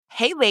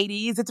Hey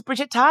ladies, it's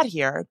Bridget Todd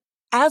here.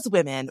 As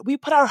women, we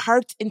put our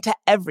hearts into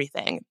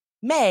everything.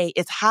 May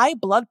is High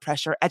Blood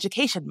Pressure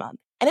Education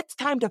Month, and it's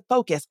time to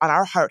focus on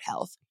our heart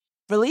health.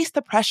 Release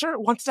the Pressure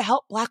wants to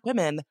help Black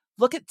women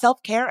look at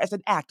self-care as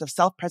an act of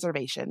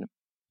self-preservation.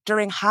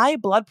 During High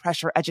Blood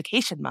Pressure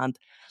Education Month,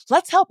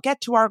 let's help get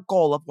to our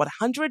goal of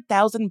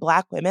 100,000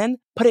 Black women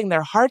putting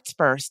their hearts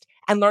first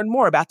and learn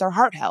more about their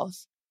heart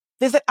health.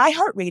 Visit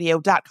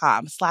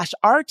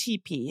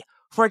iHeartRadio.com/RTP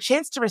for a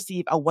chance to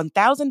receive a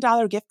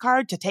 $1,000 gift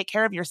card to take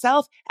care of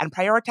yourself and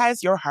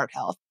prioritize your heart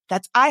health.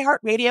 That's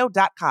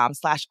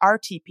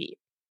iHeartRadio.com/RTP.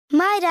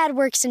 My dad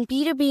works in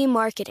B2B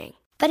marketing,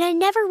 but I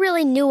never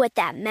really knew what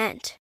that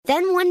meant.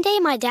 Then one day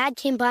my dad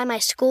came by my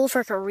school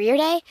for career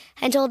day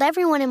and told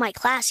everyone in my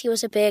class he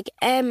was a big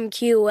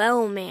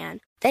MQL man.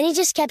 Then he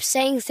just kept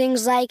saying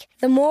things like,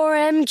 the more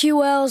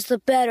MQLs, the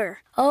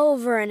better,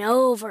 over and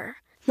over.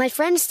 My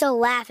friends still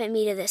laugh at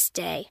me to this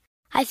day.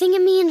 I think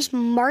it means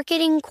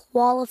marketing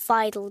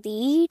qualified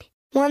lead.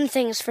 One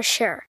thing's for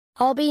sure.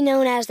 I'll be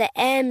known as the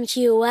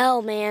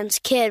MQL man's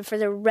kid for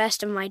the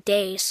rest of my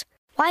days.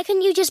 Why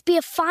couldn't you just be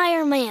a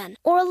fireman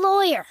or a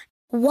lawyer?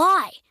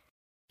 Why?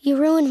 You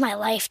ruined my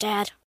life,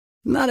 Dad.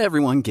 Not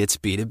everyone gets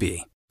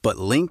B2B, but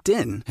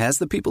LinkedIn has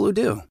the people who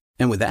do.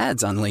 And with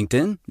ads on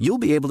LinkedIn, you'll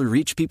be able to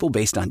reach people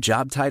based on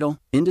job title,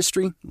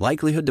 industry,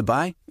 likelihood to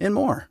buy, and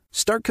more.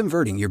 Start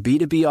converting your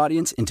B2B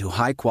audience into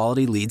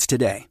high-quality leads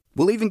today.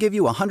 We'll even give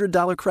you a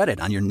 $100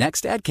 credit on your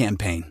next ad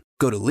campaign.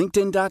 Go to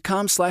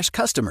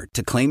linkedin.com/customer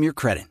to claim your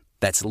credit.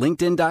 That's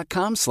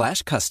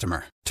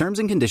linkedin.com/customer. Terms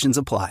and conditions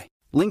apply.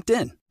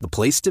 LinkedIn, the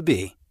place to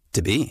be,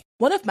 to be.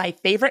 One of my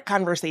favorite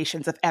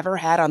conversations I've ever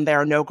had on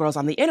There Are No Girls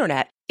on the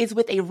Internet is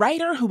with a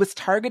writer who was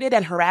targeted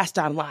and harassed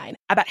online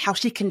about how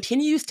she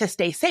continues to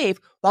stay safe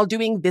while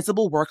doing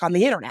visible work on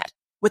the internet.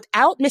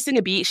 Without missing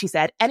a beat, she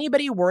said,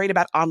 anybody worried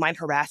about online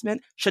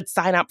harassment should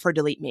sign up for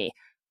Delete Me.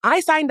 I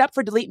signed up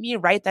for Delete Me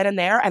right then and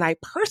there, and I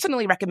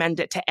personally recommend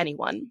it to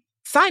anyone.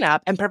 Sign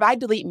up and provide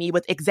Delete Me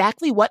with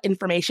exactly what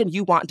information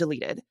you want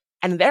deleted,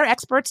 and their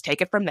experts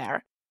take it from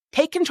there.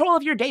 Take control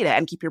of your data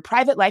and keep your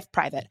private life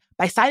private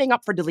by signing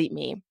up for Delete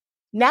Me.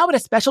 Now at a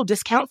special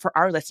discount for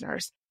our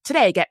listeners.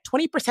 Today, get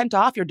 20%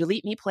 off your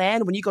Delete Me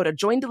plan when you go to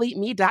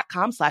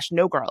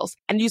joindeleteme.com/nogirls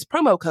and use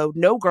promo code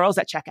NOGIRLS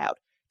at checkout.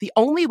 The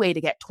only way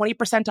to get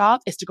 20%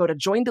 off is to go to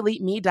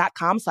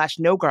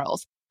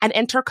joindeleteme.com/nogirls and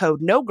enter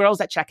code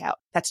NOGIRLS at checkout.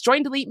 That's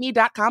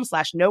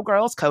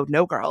joindeleteme.com/nogirls, code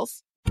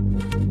NOGIRLS.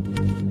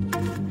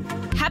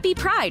 Happy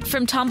Pride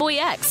from Tomboy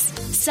X,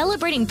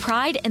 celebrating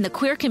pride in the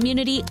queer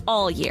community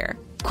all year.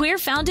 Queer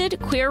founded,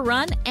 queer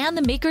run, and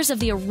the makers of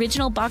the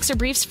original boxer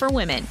briefs for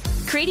women,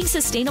 creating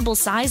sustainable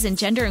size and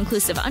gender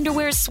inclusive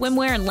underwear,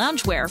 swimwear, and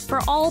loungewear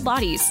for all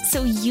bodies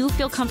so you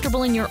feel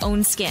comfortable in your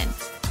own skin.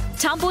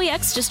 Tomboy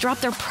X just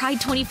dropped their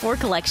Pride 24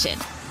 collection.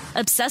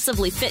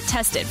 Obsessively fit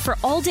tested for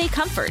all day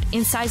comfort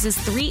in sizes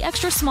 3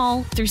 extra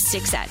small through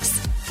 6X.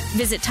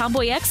 Visit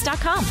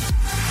tomboyx.com.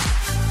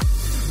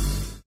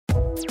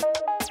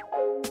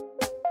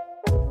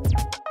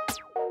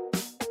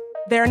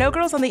 There Are No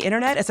Girls on the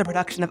Internet is a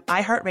production of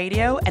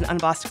iHeartRadio and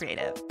Unbossed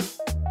Creative.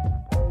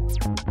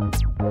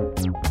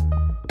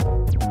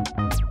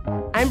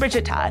 I'm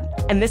Bridget Todd,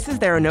 and this is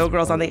There Are No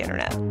Girls on the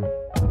Internet.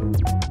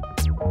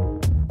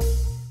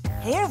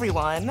 Hey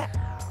everyone,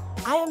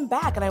 I am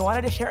back and I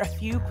wanted to share a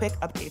few quick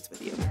updates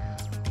with you.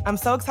 I'm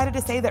so excited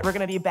to say that we're going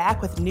to be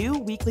back with new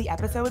weekly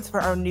episodes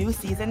for our new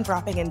season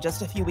dropping in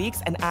just a few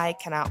weeks, and I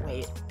cannot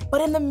wait.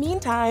 But in the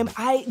meantime,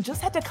 I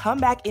just had to come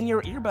back in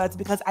your earbuds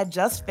because I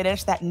just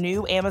finished that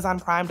new Amazon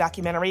Prime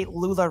documentary,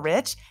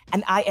 LuLaRich,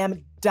 and I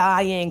am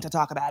dying to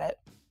talk about it.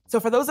 So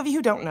for those of you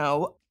who don't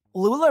know,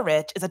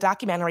 LuLaRich is a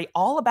documentary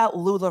all about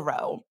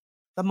LuLaRoe,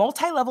 the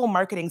multi-level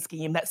marketing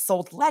scheme that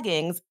sold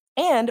leggings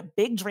and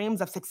big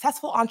dreams of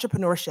successful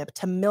entrepreneurship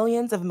to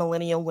millions of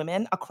millennial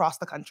women across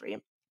the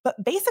country.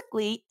 But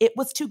basically, it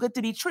was too good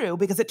to be true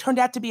because it turned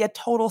out to be a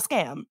total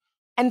scam.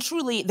 And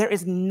truly, there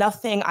is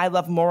nothing I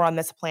love more on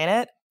this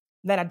planet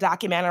than a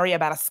documentary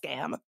about a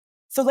scam.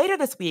 So later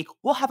this week,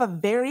 we'll have a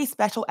very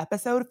special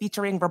episode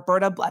featuring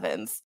Roberta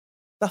Blevins,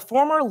 the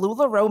former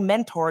LuLaRoe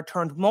mentor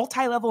turned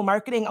multi-level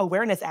marketing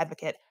awareness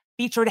advocate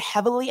featured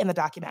heavily in the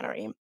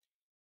documentary.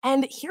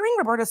 And hearing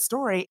Roberta's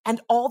story and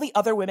all the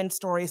other women's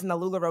stories in the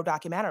LuLaRoe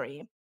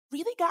documentary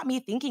really got me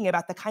thinking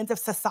about the kinds of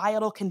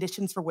societal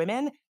conditions for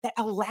women that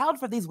allowed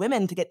for these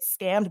women to get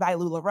scammed by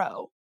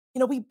LuLaRoe. You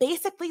know, we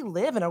basically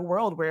live in a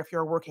world where if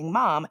you're a working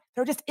mom,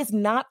 there just is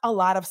not a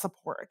lot of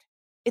support.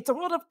 It's a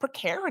world of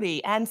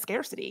precarity and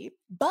scarcity.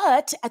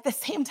 But at the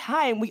same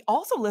time, we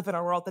also live in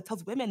a world that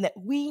tells women that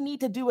we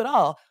need to do it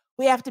all.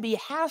 We have to be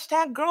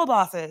hashtag girl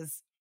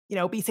bosses, you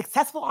know, be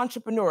successful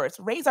entrepreneurs,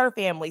 raise our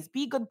families,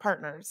 be good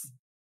partners,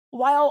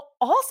 while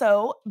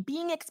also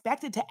being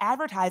expected to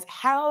advertise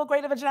how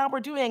great of a job we're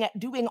doing at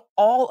doing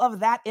all of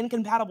that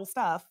incompatible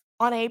stuff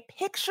on a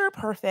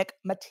picture-perfect,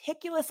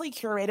 meticulously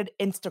curated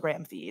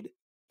Instagram feed.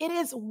 It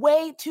is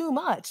way too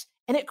much,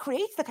 and it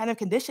creates the kind of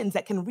conditions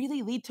that can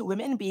really lead to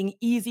women being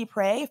easy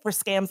prey for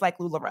scams like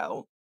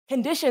LuLaRoe.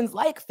 Conditions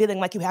like feeling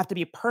like you have to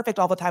be perfect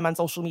all the time on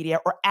social media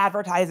or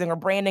advertising or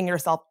branding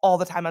yourself all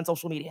the time on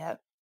social media.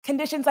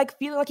 Conditions like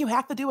feeling like you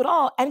have to do it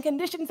all, and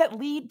conditions that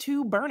lead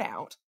to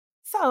burnout.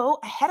 So,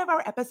 ahead of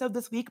our episode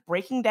this week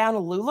breaking down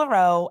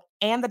LuLaRoe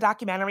and the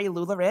documentary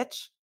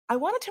LuLaRich, I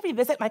wanted to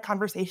revisit my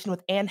conversation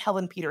with Anne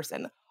Helen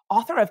Petersen,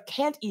 author of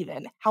Can't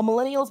Even: How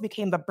Millennials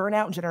Became the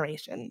Burnout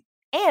Generation.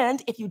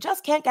 And if you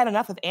just can't get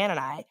enough of Anne and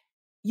I,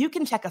 you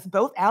can check us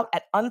both out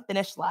at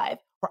Unfinished Live,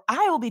 where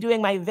I will be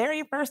doing my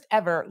very first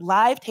ever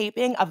live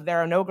taping of There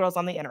Are No Girls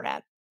on the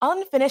Internet.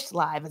 Unfinished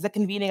Live is a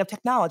convening of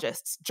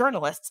technologists,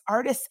 journalists,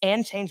 artists,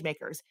 and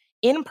changemakers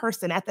in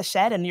person at the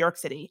Shed in New York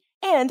City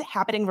and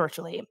happening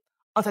virtually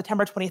on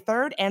September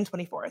 23rd and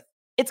 24th.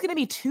 It's going to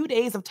be 2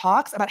 days of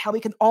talks about how we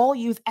can all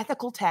use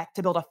ethical tech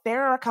to build a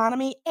fairer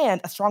economy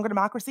and a stronger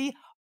democracy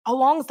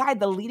alongside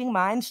the leading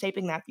minds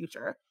shaping that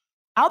future.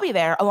 I'll be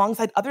there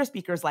alongside other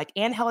speakers like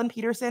Anne Helen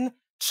Petersen,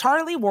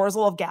 Charlie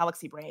Warzel of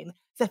Galaxy Brain,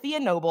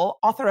 Sophia Noble,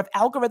 author of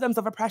Algorithms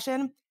of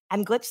Oppression,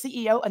 and Glitch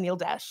CEO Anil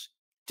Desh.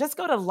 Just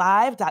go to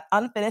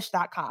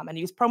live.unfinished.com and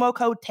use promo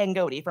code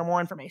TANGOTI for more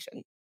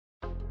information.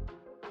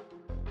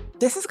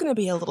 This is going to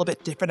be a little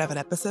bit different of an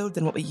episode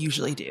than what we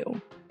usually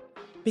do,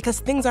 because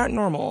things aren't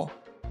normal,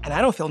 and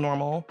I don't feel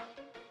normal,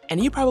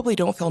 and you probably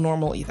don't feel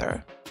normal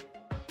either.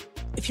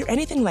 If you're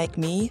anything like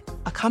me,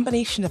 a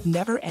combination of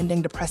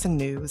never-ending depressing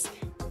news,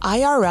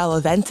 IRL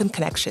events and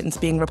connections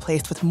being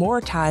replaced with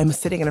more time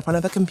sitting in front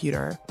of a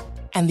computer,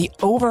 and the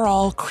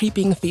overall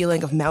creeping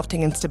feeling of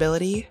mounting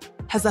instability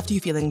has left you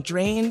feeling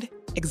drained,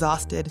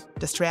 exhausted,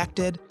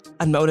 distracted,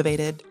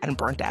 unmotivated, and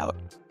burnt out.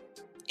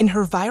 In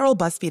her viral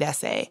BuzzFeed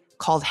essay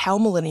called How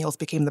Millennials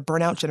Became the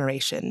Burnout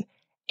Generation,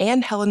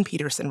 Anne Helen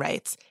Petersen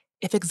writes,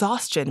 if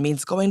exhaustion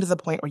means going to the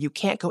point where you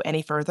can't go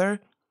any further,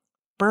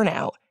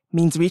 burnout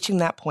means reaching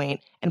that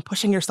point and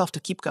pushing yourself to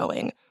keep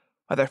going,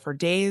 whether for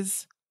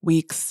days,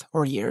 weeks,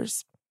 or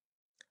years.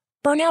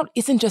 Burnout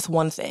isn't just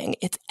one thing,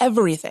 it's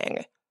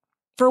everything.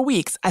 For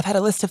weeks, I've had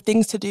a list of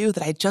things to do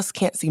that I just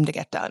can't seem to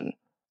get done.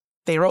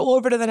 They roll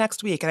over to the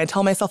next week, and I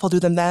tell myself I'll do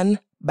them then,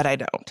 but I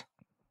don't.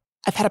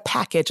 I've had a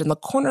package in the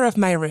corner of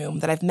my room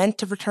that I've meant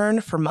to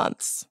return for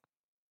months.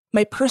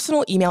 My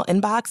personal email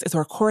inbox is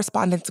where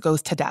correspondence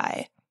goes to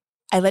die.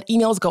 I let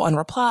emails go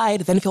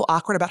unreplied, then feel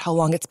awkward about how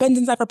long it's been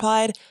since I've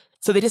replied,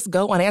 so they just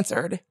go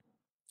unanswered.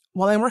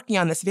 While I'm working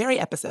on this very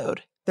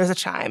episode, there's a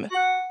chime.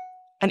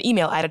 An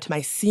email added to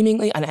my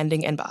seemingly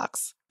unending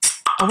inbox.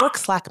 A work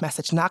Slack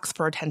message knocks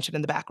for attention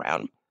in the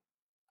background.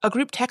 A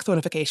group text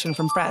notification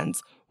from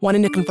friends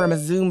wanting to confirm a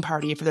Zoom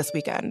party for this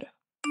weekend.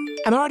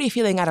 I'm already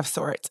feeling out of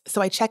sorts,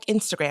 so I check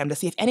Instagram to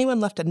see if anyone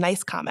left a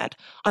nice comment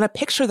on a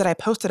picture that I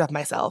posted of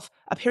myself,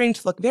 appearing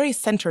to look very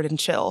centered and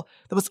chill,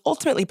 that was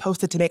ultimately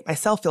posted to make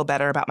myself feel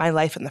better about my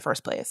life in the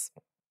first place.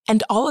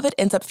 And all of it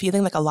ends up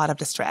feeling like a lot of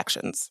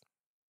distractions.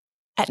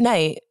 At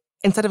night,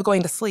 instead of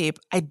going to sleep,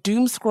 I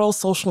doom scroll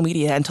social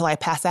media until I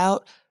pass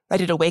out,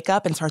 ready to wake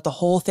up and start the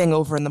whole thing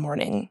over in the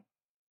morning.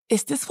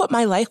 Is this what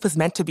my life was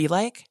meant to be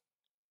like?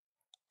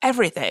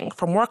 Everything,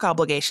 from work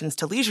obligations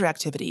to leisure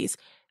activities,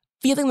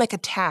 feeling like a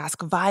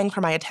task vying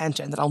for my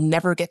attention that I'll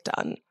never get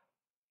done.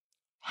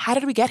 How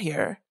did we get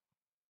here?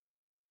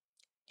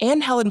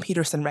 Anne Helen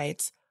Petersen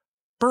writes,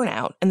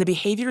 burnout and the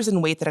behaviors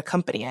and weight that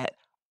accompany it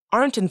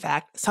aren't, in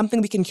fact,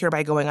 something we can cure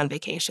by going on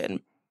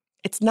vacation.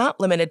 It's not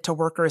limited to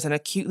workers in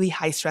acutely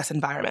high-stress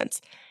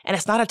environments, and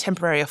it's not a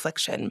temporary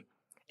affliction.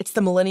 It's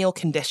the millennial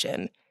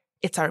condition.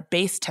 It's our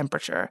base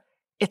temperature.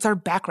 It's our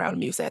background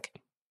music.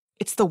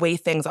 It's the way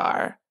things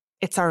are.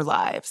 It's our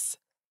lives.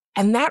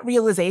 And that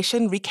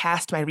realization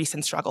recast my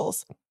recent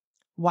struggles.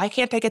 Why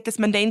can't I get this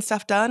mundane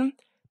stuff done?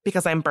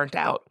 Because I'm burnt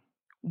out.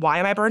 Why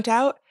am I burnt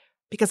out?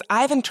 Because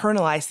I've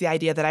internalized the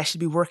idea that I should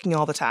be working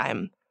all the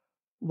time.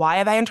 Why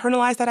have I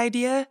internalized that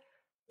idea?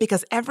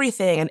 Because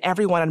everything and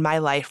everyone in my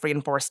life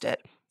reinforced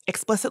it,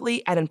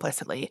 explicitly and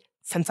implicitly,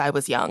 since I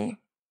was young.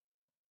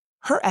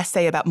 Her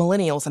essay about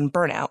millennials and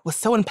burnout was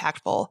so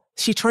impactful,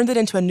 she turned it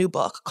into a new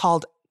book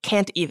called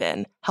Can't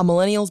Even: How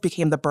Millennials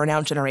Became the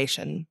Burnout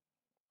Generation.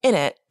 In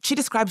it, she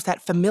describes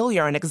that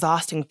familiar and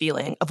exhausting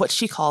feeling of what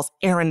she calls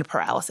errand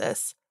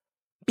paralysis.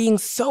 Being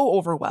so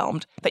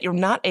overwhelmed that you're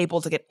not able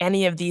to get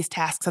any of these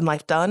tasks in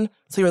life done,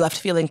 so you're left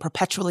feeling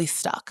perpetually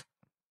stuck.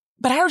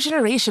 But our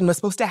generation was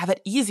supposed to have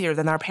it easier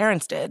than our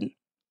parents did.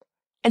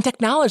 And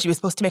technology was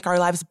supposed to make our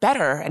lives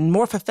better and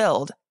more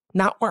fulfilled,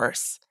 not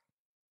worse.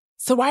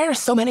 So why are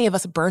so many of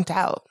us burnt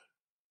out?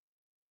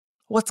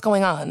 What's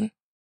going on?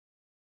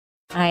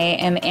 I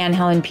am Anne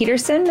Helen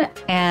Petersen,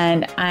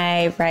 and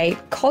I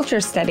write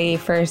culture study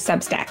for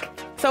Substack.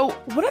 So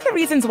one of the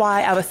reasons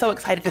why I was so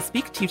excited to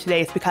speak to you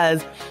today is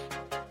because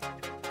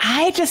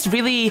I just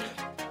really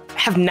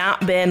have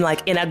not been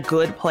in a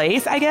good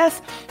place, I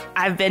guess.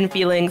 I've been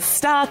feeling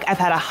stuck. I've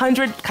had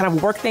 100 kind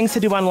of work things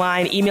to do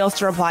online, emails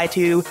to reply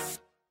to,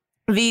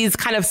 these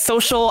kind of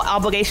social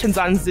obligations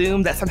on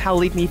Zoom that somehow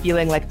leave me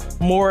feeling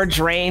more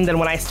drained than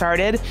when I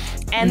started.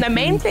 And the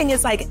main thing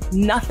is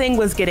nothing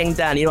was getting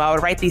done. I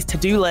would write these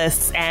to-do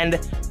lists and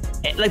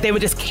they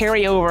would just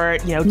carry over,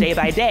 day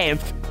by day.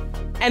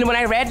 And when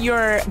I read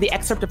the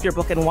excerpt of your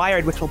book in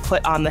Wired, which we'll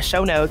put on the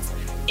show notes,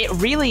 it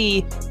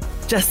really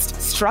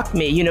just struck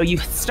me. You know, you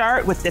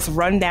start with this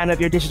rundown of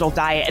your digital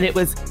diet, and it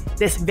was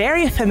this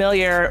very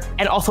familiar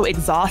and also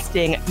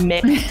exhausting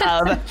mix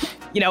of,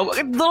 you know,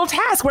 little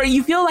tasks where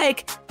you feel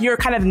like you're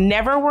kind of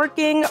never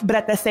working, but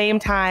at the same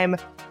time,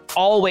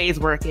 always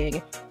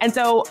working. And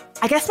so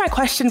I guess my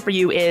question for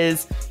you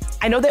is,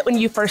 I know that when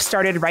you first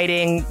started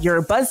writing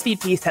your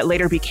BuzzFeed piece that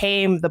later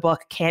became the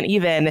book Can't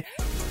Even,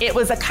 it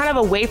was a kind of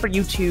a way for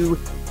you to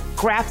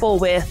grapple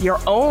with your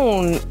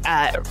own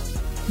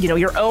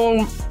your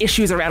own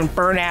issues around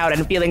burnout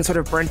and feeling sort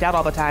of burnt out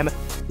all the time.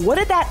 What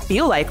did that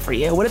feel like for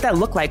you? What did that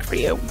look like for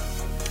you?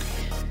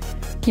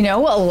 You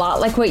know, a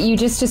lot like what you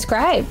just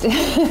described.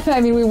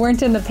 I mean, we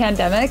weren't in the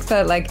pandemic,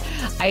 but like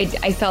I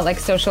felt like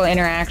social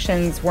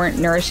interactions weren't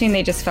nourishing.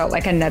 They just felt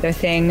like another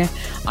thing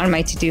on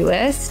my to-do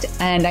list.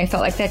 And I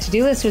felt like that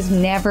to-do list was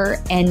never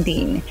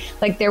ending.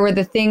 Like there were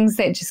the things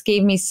that just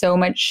gave me so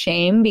much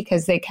shame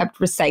because they kept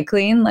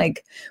recycling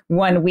like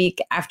one week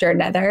after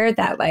another,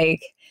 that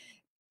like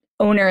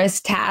onerous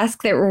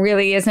task that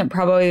really isn't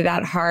probably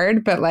that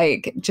hard, but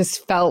like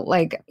just felt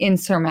like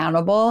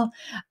insurmountable.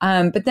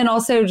 But then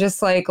also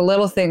just like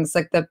little things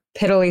like the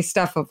piddly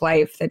stuff of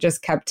life that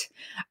just kept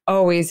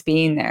always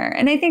being there.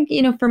 And I think,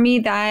 you know, for me,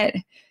 that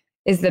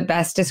is the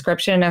best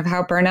description of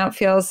how burnout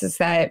feels, is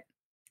that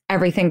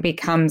everything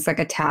becomes like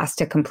a task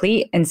to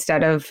complete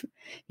instead of,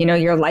 you know,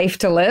 your life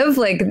to live.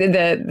 Like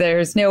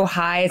there's no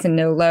highs and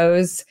no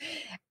lows.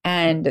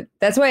 And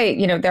that's why,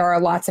 you know, there are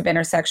lots of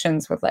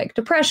intersections with like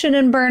depression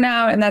and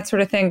burnout and that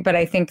sort of thing. But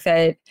I think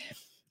that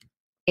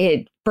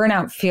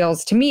burnout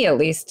feels, to me at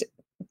least,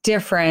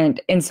 different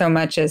in so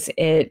much as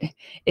it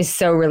is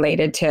so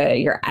related to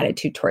your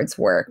attitude towards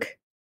work.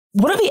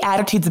 One of the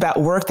attitudes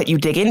about work that you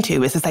dig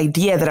into is this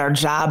idea that our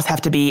jobs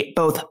have to be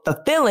both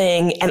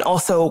fulfilling and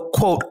also,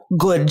 quote,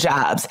 good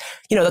jobs.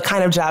 You know, the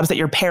kind of jobs that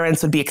your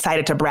parents would be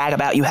excited to brag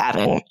about you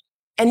having.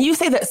 And you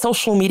say that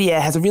social media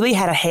has really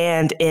had a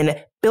hand in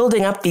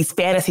building up these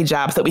fantasy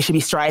jobs that we should be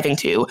striving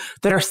to,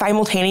 that are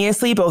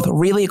simultaneously both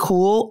really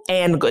cool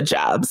and good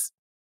jobs.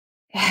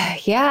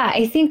 Yeah,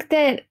 I think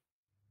that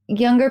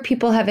younger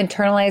people have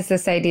internalized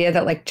this idea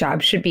that like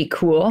jobs should be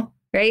cool,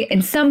 right?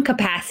 In some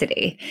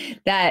capacity,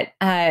 that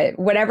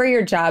whatever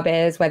your job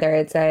is, whether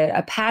it's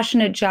a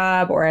passionate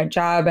job or a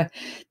job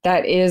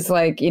that is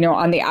like, you know,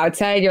 on the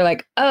outside, you're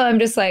like, oh, I'm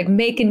just like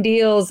making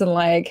deals and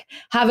like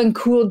having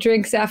cool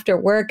drinks after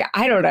work.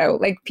 I don't know,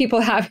 like people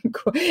having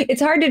cool,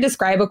 it's hard to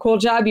describe a cool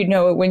job. You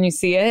know it when you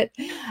see it.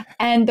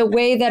 And the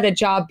way that a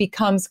job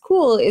becomes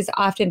cool is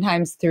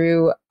oftentimes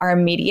through our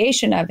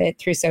mediation of it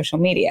through social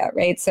media,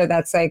 right? So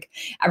that's like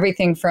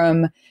everything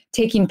from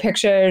taking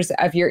pictures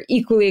of your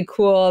equally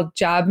cool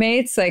job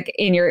mates, like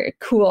in your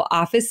cool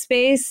office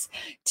space,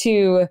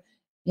 to,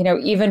 you know,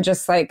 even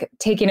just like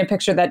taking a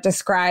picture that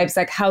describes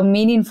like how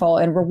meaningful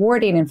and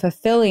rewarding and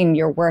fulfilling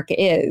your work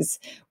is.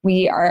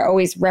 We are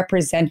always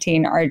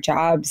representing our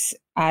jobs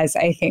as,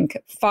 I think,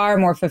 far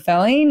more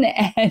fulfilling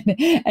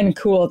and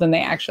cool than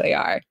they actually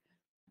are.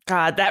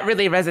 God, that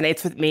really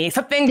resonates with me.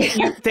 Something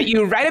that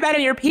you write about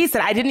in your piece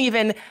that I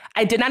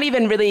did not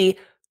even really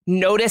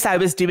notice I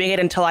was doing it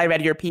until I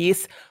read your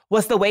piece,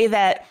 was the way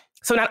that,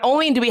 so not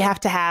only do we have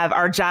to have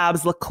our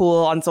jobs look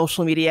cool on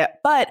social media,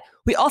 but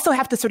we also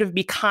have to sort of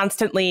be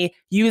constantly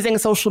using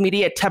social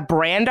media to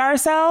brand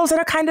ourselves in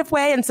a kind of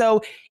way. And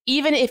so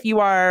even if you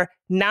are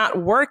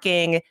not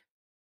working,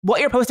 what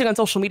you're posting on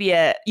social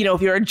media, you know,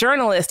 if you're a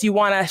journalist, you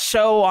want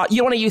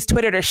to use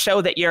Twitter to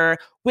show that you're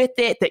with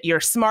it, that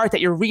you're smart,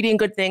 that you're reading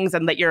good things,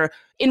 and that you're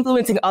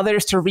influencing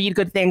others to read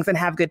good things and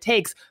have good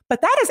takes.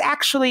 But that is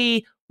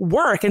actually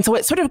work. And so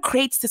it sort of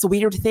creates this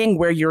weird thing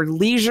where your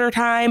leisure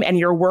time and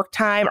your work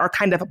time are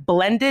kind of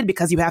blended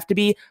because you have to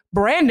be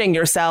branding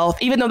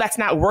yourself, even though that's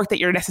not work that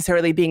you're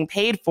necessarily being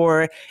paid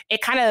for.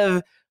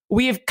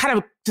 We've kind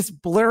of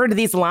just blurred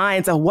these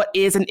lines of what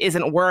is and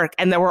isn't work,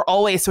 and that we're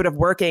always sort of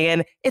working,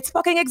 and it's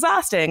fucking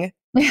exhausting.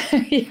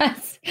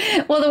 Yes.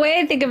 Well, the way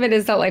I think of it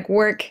is that like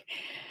work,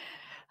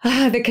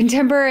 the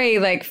contemporary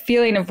like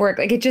feeling of work,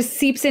 like it just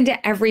seeps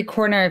into every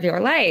corner of your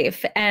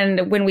life.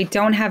 And when we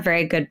don't have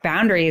very good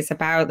boundaries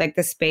about like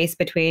the space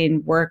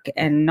between work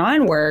and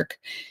non-work,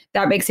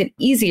 that makes it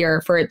easier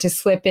for it to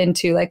slip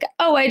into like,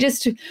 oh, I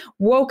just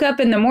woke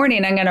up in the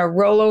morning, I'm going to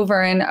roll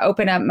over and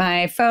open up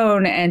my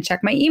phone and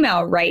check my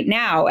email right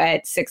now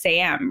at 6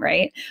 a.m.,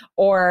 right?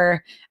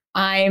 Or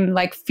I'm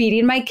like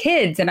feeding my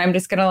kids and I'm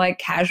just going to like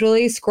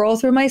casually scroll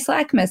through my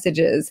Slack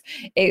messages.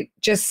 It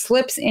just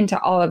slips into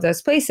all of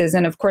those places.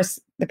 And of course,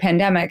 the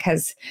pandemic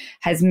has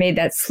made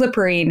that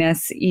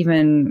slipperiness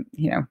even,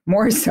 you know,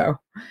 more so.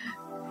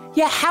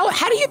 Yeah. How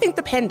do you think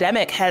the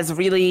pandemic has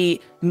really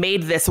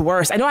made this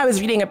worse? I know I was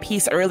reading a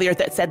piece earlier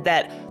that said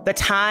that the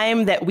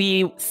time that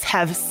we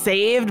have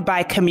saved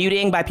by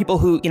commuting, by people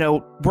who, you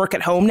know, work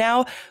at home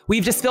now,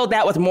 we've just filled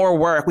that with more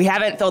work. We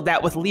haven't filled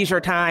that with leisure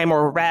time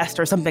or rest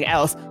or something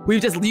else.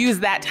 We've just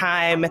used that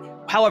time,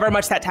 however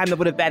much that time that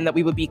would have been that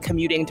we would be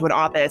commuting to an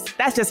office.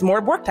 That's just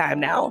more work time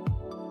now.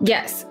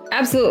 Yes,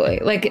 absolutely.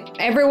 Like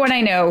everyone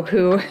I know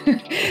who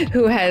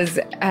who has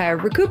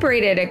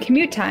recuperated a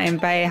commute time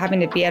by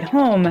having to be at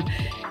home,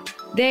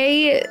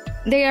 they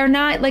are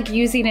not like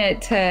using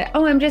it to,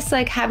 oh, I'm just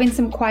like having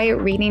some quiet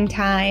reading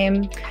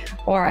time,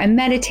 or I'm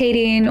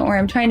meditating, or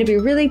I'm trying to be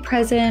really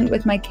present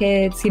with my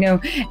kids,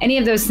 any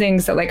of those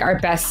things that like our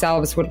best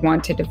selves would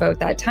want to devote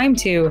that time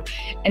to.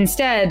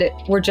 Instead,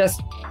 we're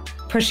just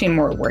pushing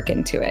more work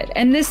into it.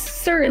 And this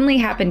certainly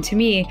happened to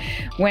me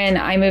when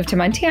I moved to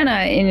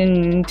Montana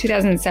in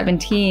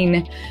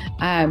 2017.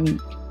 I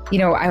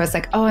was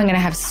like, oh, I'm going to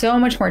have so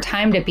much more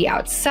time to be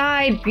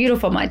outside,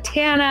 beautiful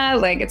Montana.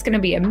 Like, it's going to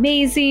be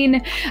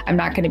amazing. I'm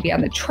not going to be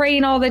on the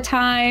train all the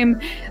time.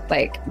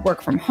 Like,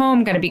 work from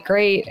home, going to be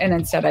great. And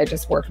instead, I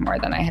just worked more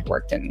than I had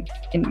worked in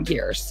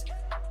years.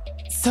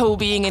 So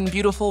being in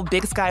beautiful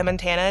Big Sky,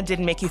 Montana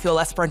didn't make you feel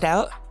less burnt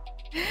out?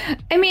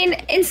 I mean,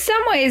 in some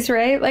ways,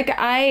 right? Like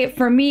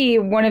for me,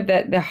 one of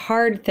the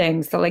hard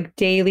things, the like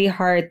daily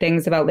hard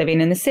things about living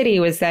in the city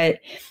was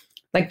that,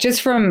 like,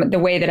 just from the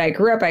way that I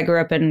grew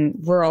up in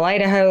rural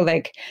Idaho,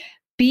 like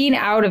being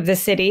out of the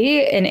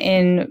city and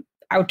in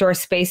outdoor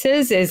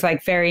spaces is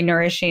like very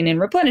nourishing and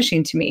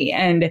replenishing to me.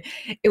 And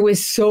it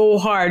was so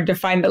hard to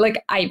find that.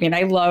 Like, I mean,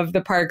 I love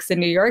the parks in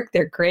New York.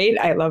 They're great.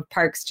 I love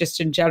parks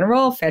just in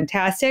general.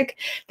 Fantastic.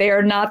 They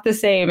are not the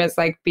same as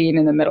like being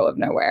in the middle of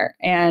nowhere.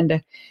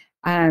 And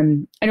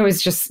it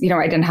was just,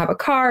 I didn't have a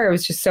car. It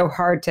was just so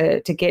hard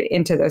to get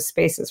into those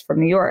spaces from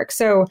New York.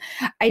 So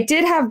I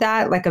did have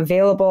that like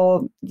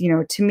available,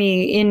 to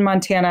me in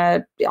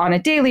Montana on a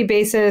daily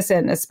basis,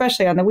 and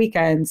especially on the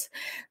weekends.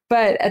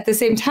 But at the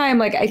same time,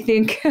 like, I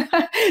think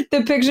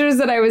the pictures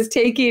that I was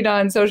taking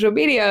on social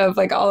media of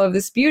like all of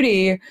this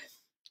beauty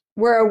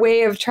were a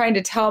way of trying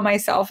to tell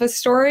myself a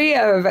story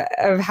of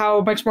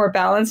how much more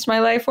balanced my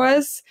life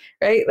was,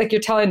 right? Like, you're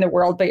telling the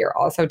world, but you're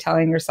also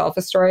telling yourself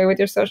a story with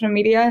your social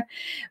media.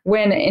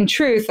 When in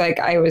truth,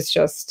 like, I was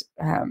just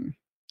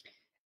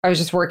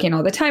working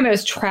all the time. I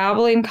was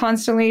traveling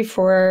constantly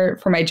for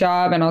my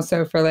job, and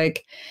also for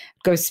like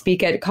go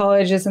speak at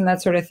colleges and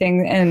that sort of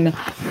thing. And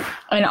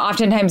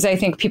oftentimes I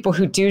think people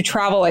who do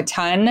travel a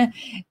ton,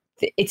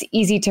 it's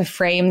easy to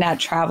frame that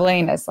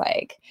traveling as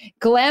like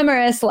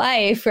glamorous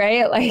life,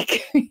 right?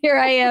 Like, here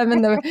I am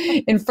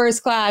in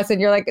first class,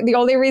 and you're like, the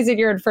only reason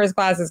you're in first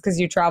class is because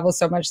you travel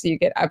so much that you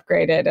get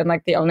upgraded. And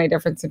like, the only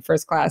difference in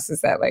first class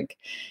is that like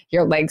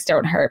your legs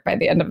don't hurt by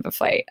the end of the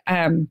flight.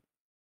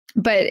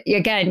 But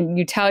again,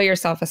 you tell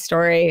yourself a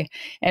story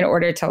in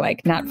order to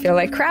like not feel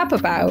like crap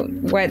about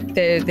what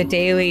the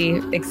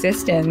daily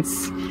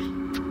existence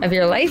of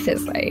your life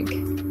is like.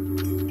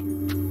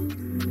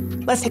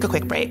 Let's take a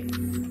quick break.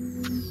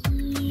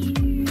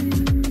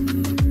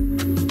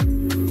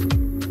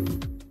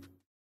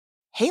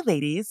 Hey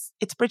ladies,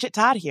 it's Bridget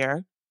Todd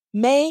here.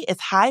 May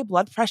is High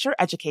Blood Pressure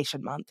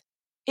Education Month.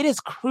 It is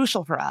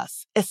crucial for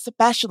us,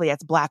 especially as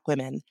Black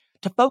women,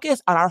 to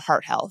focus on our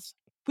heart health.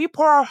 We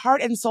pour our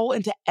heart and soul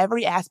into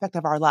every aspect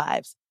of our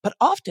lives, but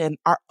often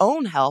our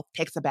own health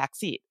takes a back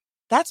seat.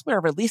 That's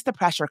where Release the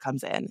Pressure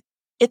comes in.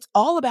 It's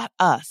all about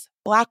us,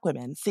 Black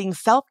women, seeing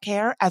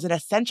self-care as an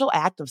essential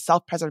act of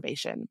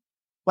self-preservation.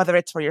 Whether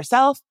it's for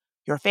yourself,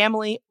 your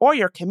family, or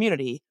your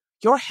community,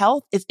 your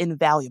health is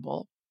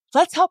invaluable.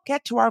 Let's help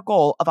get to our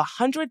goal of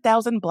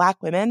 100,000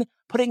 Black women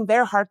putting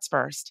their hearts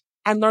first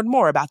and learn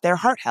more about their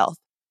heart health.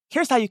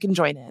 Here's how you can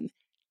join in.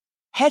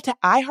 Head to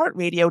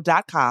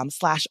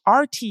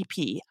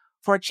iHeartRadio.com/RTP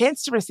for a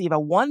chance to receive a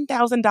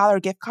 $1,000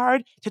 gift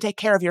card to take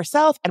care of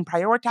yourself and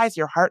prioritize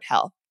your heart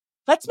health.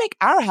 Let's make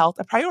our health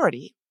a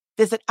priority.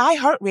 Visit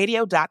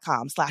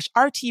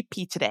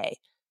iHeartRadio.com/RTP today.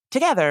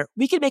 Together,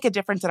 we can make a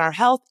difference in our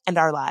health and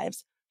our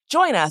lives.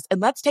 Join us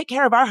and let's take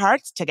care of our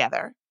hearts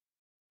together.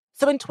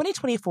 So in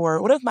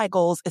 2024, one of my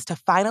goals is to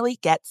finally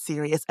get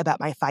serious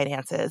about my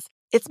finances.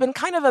 It's been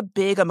kind of a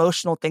big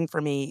emotional thing for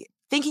me.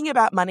 Thinking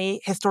about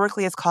money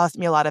historically has caused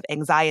me a lot of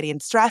anxiety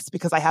and stress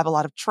because I have a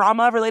lot of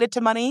trauma related to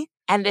money.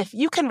 And if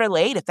you can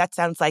relate, if that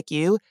sounds like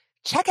you,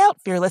 check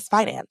out Fearless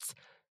Finance.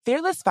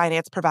 Fearless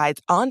Finance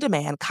provides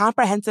on-demand,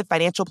 comprehensive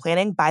financial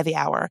planning by the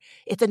hour.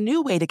 It's a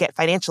new way to get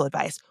financial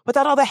advice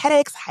without all the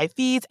headaches, high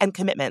fees, and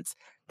commitments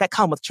that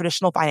come with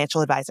traditional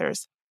financial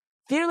advisors.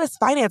 Fearless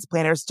Finance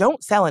planners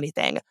don't sell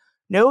anything.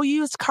 No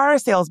used car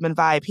salesman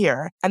vibe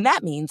here. And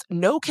that means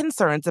no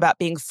concerns about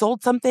being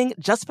sold something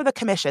just for the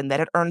commission that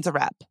it earns a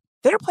rep.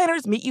 Their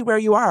planners meet you where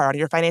you are on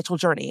your financial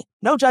journey.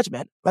 No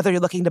judgment. Whether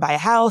you're looking to buy a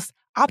house,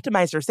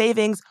 optimize your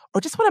savings, or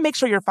just want to make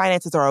sure your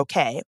finances are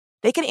okay,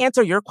 they can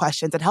answer your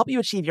questions and help you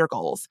achieve your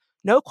goals.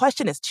 No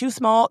question is too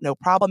small. No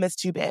problem is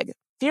too big.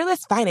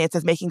 Fearless Finance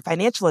is making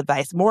financial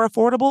advice more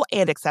affordable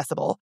and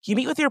accessible. You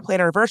meet with your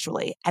planner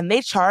virtually, and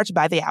they charge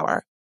by the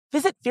hour.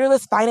 Visit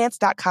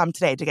fearlessfinance.com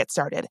today to get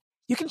started.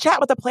 You can chat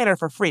with a planner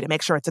for free to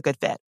make sure it's a good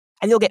fit.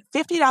 And you'll get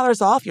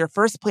 $50 off your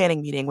first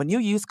planning meeting when you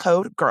use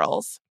code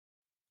GIRLS.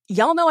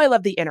 Y'all know I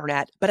love the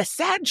internet, but a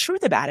sad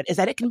truth about it is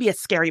that it can be a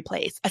scary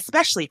place,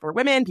 especially for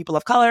women, people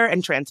of color,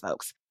 and trans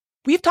folks.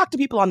 We've talked to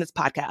people on this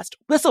podcast,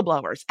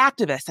 whistleblowers,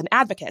 activists, and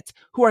advocates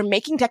who are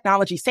making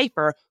technology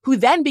safer, who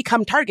then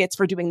become targets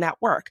for doing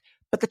that work.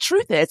 But the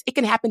truth is, it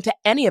can happen to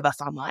any of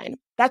us online.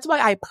 That's why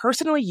I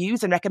personally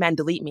use and recommend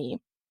Delete Me.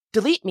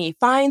 Delete Me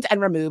finds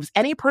and removes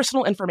any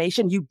personal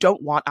information you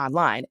don't want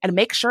online and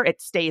makes sure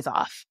it stays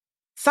off.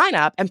 Sign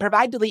up and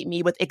provide Delete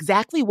Me with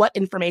exactly what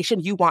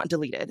information you want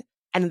deleted,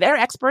 and their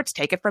experts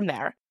take it from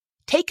there.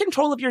 Take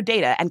control of your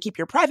data and keep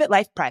your private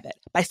life private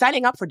by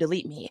signing up for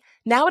Delete Me,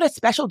 now at a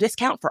special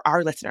discount for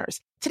our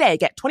listeners. Today,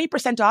 get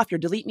 20% off your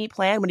Delete Me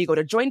plan when you go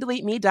to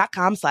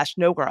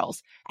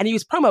joindeleteme.com/nogirls and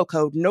use promo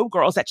code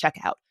NOGIRLS at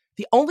checkout.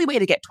 The only way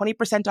to get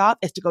 20% off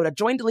is to go to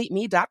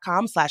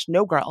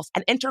joindeleteme.com/nogirls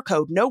and enter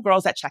code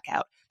NOGIRLS at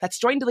checkout. That's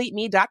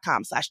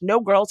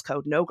joindeleteme.com/nogirls,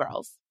 code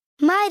NOGIRLS.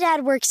 My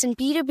dad works in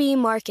B2B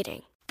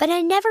marketing, but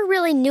I never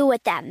really knew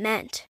what that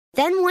meant.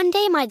 Then one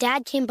day my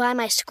dad came by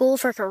my school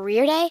for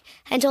career day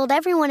and told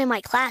everyone in my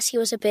class he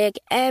was a big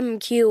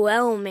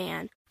MQL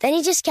man. Then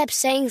he just kept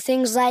saying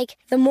things like,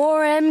 the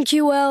more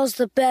MQLs,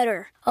 the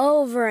better,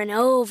 over and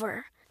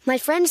over. My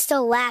friends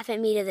still laugh at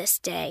me to this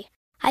day.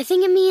 I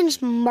think it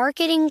means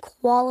marketing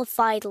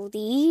qualified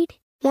lead.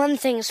 One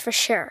thing's for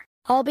sure,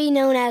 I'll be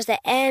known as the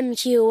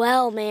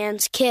MQL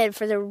man's kid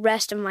for the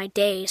rest of my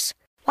days.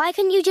 Why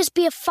couldn't you just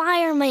be a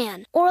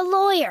fireman or a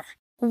lawyer?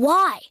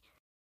 Why?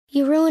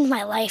 You ruined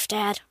my life,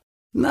 Dad.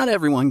 Not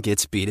everyone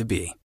gets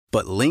B2B,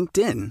 but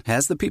LinkedIn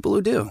has the people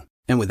who do.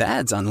 And with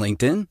ads on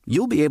LinkedIn,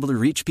 you'll be able to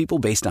reach people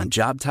based on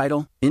job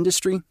title,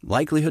 industry,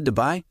 likelihood to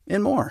buy,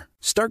 and more.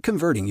 Start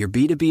converting your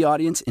B2B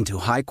audience into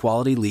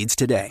high-quality leads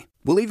today.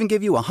 We'll even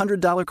give you a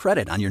 $100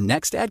 credit on your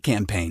next ad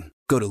campaign.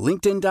 Go to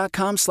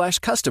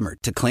linkedin.com/customer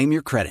to claim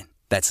your credit.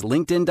 That's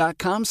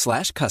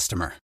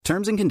linkedin.com/customer.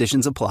 Terms and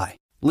conditions apply.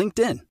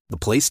 LinkedIn, the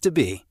place to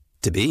be,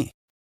 to be.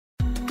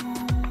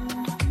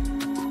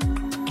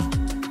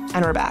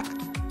 And we're back.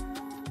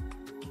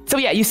 So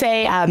yeah, you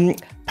say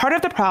part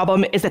of the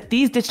problem is that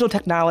these digital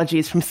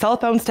technologies, from cell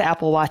phones to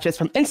Apple Watches,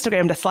 from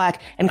Instagram to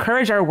Slack,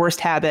 encourage our worst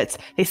habits.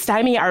 They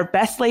stymie our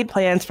best laid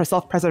plans for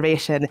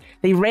self-preservation.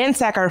 They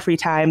ransack our free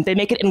time. They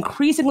make it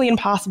increasingly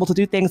impossible to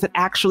do things that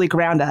actually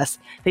ground us.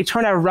 They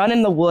turn our run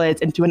in the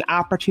woods into an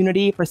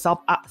opportunity for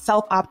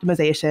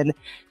self-optimization.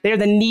 They're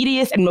the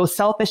neediest and most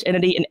selfish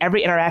entity in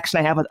every interaction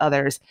I have with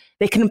others.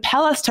 They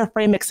compel us to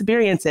frame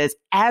experiences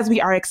as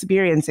we are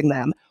experiencing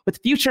them, with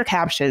future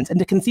captions, and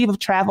to conceive of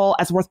travel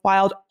as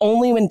worthwhile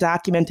only when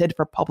documented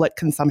for public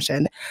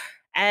consumption.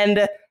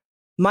 And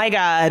my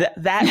God,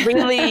 that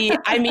really,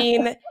 I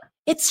mean,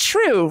 it's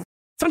true.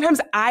 Sometimes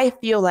I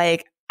feel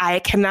like I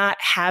cannot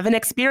have an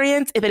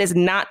experience if it is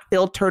not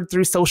filtered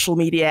through social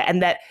media.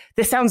 And that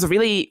this sounds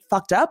really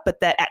fucked up,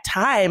 but that at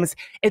times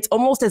it's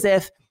almost as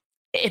if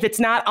it's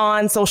not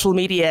on social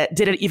media,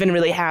 did it even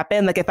really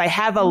happen? Like if I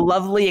have a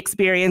lovely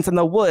experience in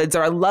the woods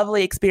or a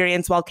lovely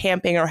experience while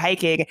camping or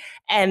hiking,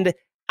 and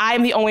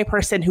I'm the only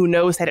person who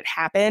knows that it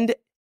happened,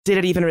 did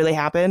it even really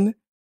happen?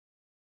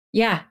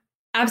 Yeah,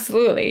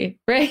 absolutely.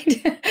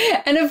 Right.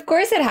 And of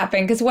course it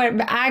happened, because what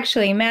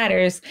actually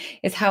matters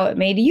is how it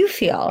made you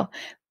feel.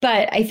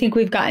 But I think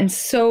we've gotten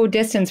so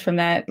distanced from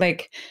that.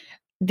 Like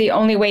the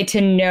only way to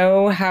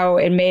know how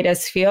it made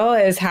us feel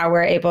is how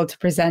we're able to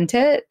present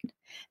it.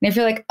 And if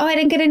you're like, oh, I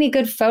didn't get any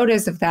good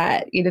photos of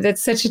that,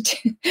 that's such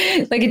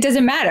like, it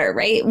doesn't matter,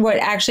 right? What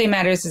actually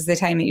matters is the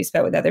time that you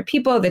spent with other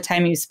people, the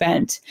time you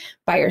spent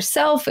by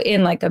yourself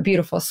in like a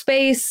beautiful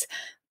space.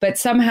 But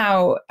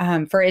somehow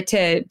for it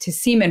to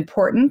seem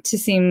important, to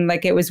seem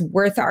like it was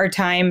worth our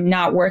time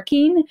not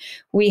working,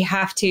 we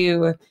have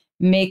to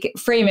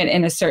frame it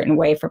in a certain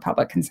way for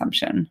public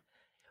consumption.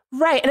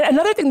 Right. And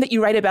another thing that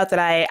you write about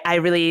that I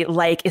really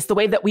like is the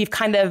way that we've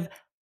kind of,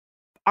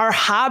 our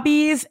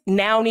hobbies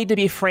now need to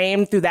be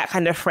framed through that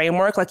kind of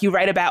framework. Like you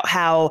write about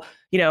how,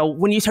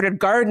 when you started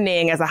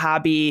gardening as a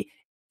hobby,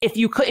 if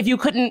you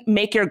couldn't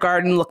make your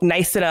garden look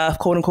nice enough,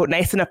 quote unquote,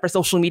 nice enough for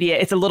social media,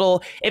 it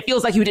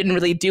feels like you didn't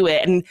really do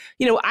it. And,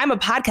 I'm a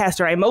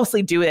podcaster. I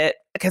mostly do it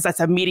because that's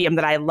a medium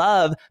that I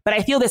love, but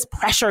I feel this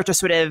pressure to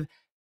sort of,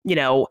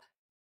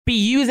 be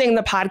using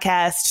the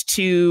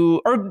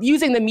podcast or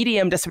using the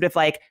medium to sort of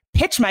like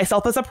pitch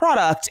myself as a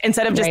product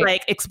instead of just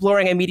like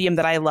exploring a medium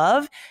that I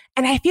love.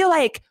 And I feel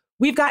like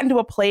we've gotten to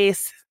a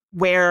place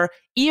where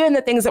even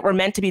the things that we're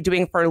meant to be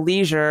doing for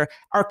leisure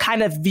are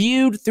kind of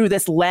viewed through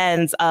this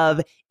lens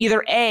of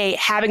either A,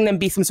 having them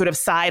be some sort of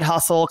side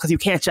hustle because you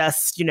can't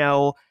just,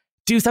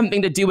 do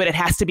something to do it. It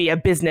has to be a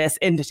business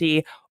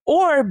entity.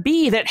 Or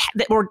B, that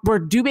we're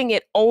doing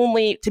it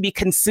only to be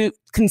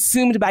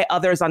consumed by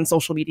others on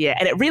social media.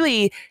 And it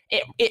really,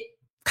 it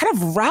kind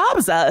of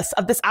robs us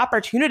of this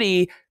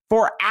opportunity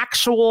for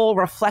actual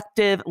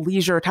reflective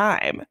leisure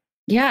time.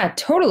 Yeah,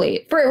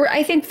 totally.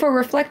 I think for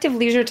reflective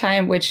leisure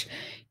time, which,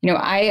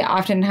 I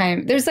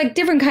oftentimes, there's like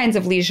different kinds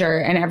of leisure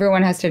and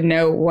everyone has to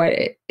know what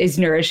is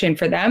nourishing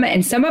for them.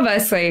 And some of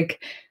us,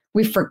 like,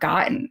 we've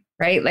forgotten,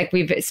 right? Like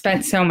we've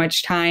spent so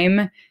much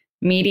time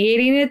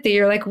mediating it that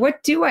you're like,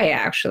 what do I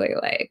actually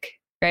like?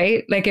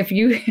 Right? Like if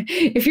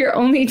you're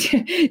only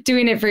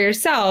doing it for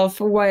yourself,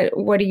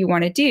 what do you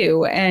want to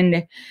do?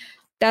 And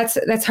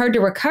that's hard to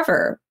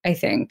recover, I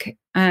think.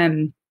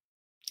 And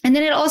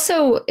then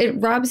it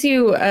robs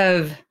you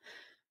of,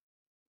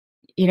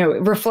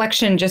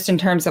 reflection just in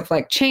terms of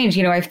like change,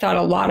 I've thought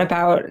a lot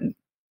about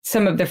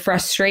some of the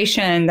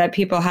frustration that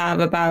people have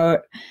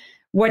about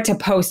what to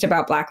post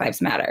about Black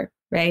Lives Matter,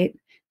 right?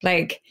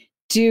 Like,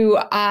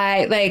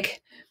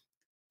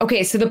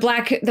 okay, so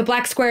the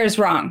black square is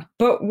wrong,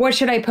 but what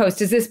should I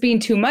post? Is this being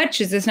too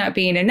much? Is this not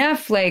being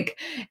enough? Like,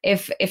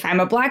 if I'm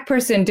a Black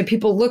person, do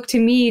people look to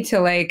me to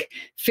like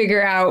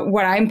figure out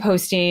what I'm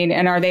posting?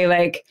 And are they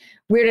like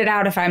weirded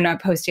out if I'm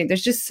not posting?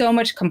 There's just so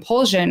much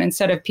compulsion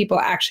instead of people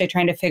actually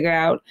trying to figure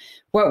out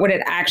what would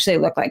it actually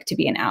look like to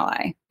be an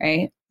ally,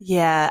 right?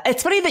 Yeah,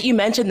 it's funny that you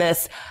mentioned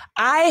this.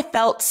 I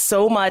felt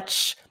so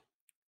much,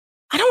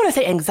 I don't want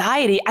to say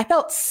anxiety. I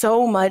felt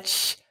so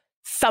much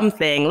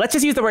something. Let's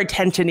just use the word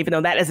tension, even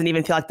though that doesn't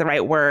even feel like the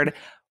right word.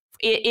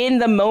 In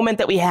the moment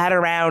that we had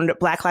around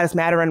Black Lives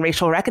Matter and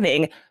racial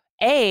reckoning,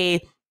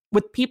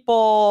 with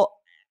people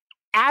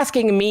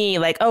asking me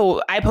like,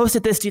 oh, I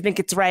posted this, do you think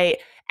it's right?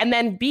 And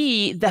then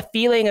B, the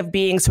feeling of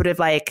being sort of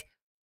like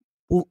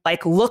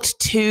looked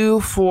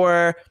to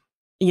for,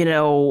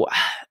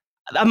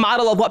 a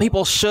model of what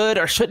people should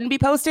or shouldn't be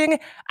posting.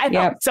 I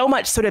felt so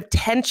much sort of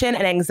tension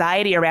and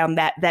anxiety around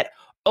that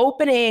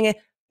opening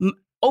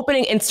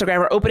Instagram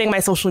or opening my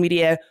social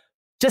media,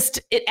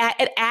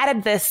 it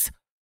added this,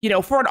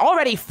 for an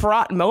already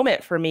fraught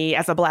moment for me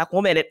as a Black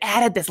woman, it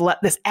added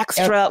this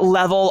extra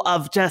level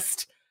of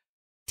just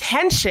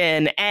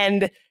tension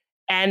and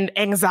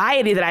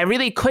anxiety that I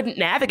really couldn't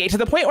navigate, to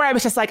the point where I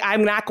was just like,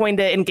 I'm not going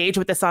to engage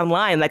with this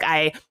online. Like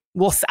I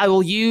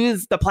will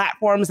use the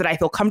platforms that I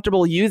feel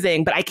comfortable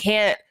using, but I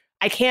can't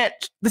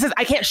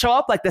show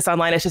up like this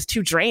online. It's just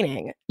too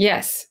draining.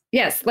 Yes.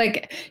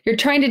 Like you're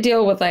trying to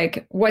deal with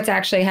like what's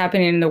actually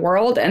happening in the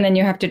world. And then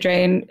you have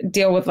to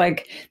deal with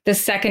like the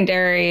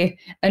secondary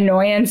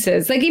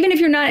annoyances. Like, even if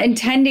you're not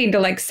intending to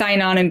like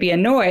sign on and be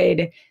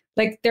annoyed,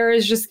 like there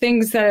is just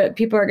things that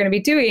people are going to be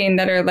doing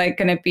that are like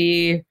going to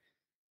be,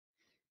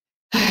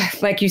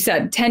 like you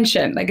said,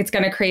 tension. Like it's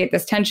going to create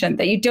this tension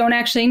that you don't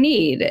actually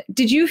need.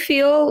 Did you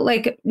feel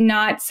like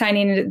not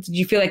signing it? Did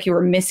you feel like you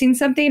were missing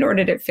something, or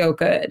did it feel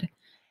good?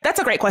 That's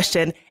a great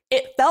question.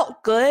 It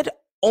felt good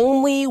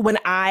only when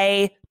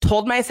I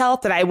told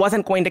myself that I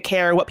wasn't going to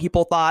care what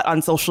people thought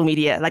on social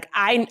media. Like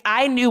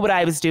I knew what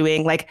I was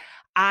doing. Like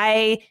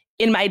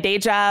in my day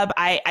job,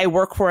 I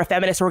work for a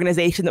feminist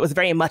organization that was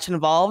very much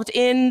involved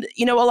in,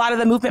 a lot of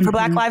the movement for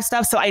Black Lives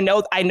stuff. So I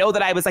know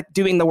that I was like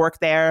doing the work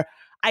there.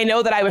 I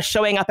know that I was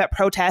showing up at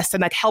protests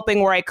and like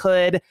helping where I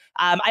could.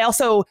 I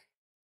also,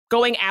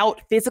 going out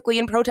physically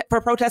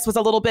for protests was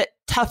a little bit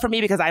tough for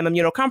me because I'm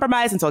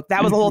immunocompromised. And so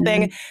that was the whole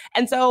thing.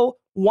 And so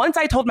once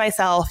I told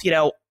myself,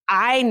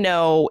 I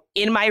know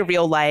in my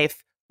real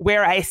life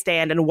where I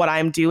stand and what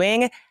I'm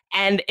doing.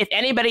 And if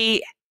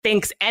anybody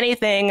thinks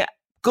anything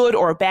good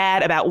or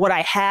bad about what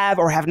I have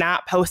or have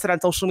not posted on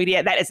social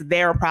media, that is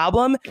their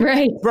problem.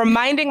 Right.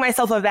 Reminding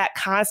myself of that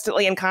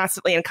constantly,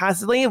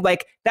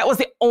 like that was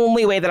the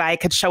only way that I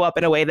could show up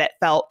in a way that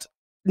felt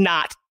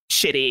not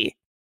shitty.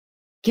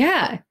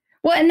 Yeah.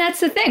 Well, and that's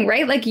the thing,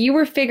 right? Like you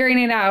were figuring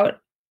it out,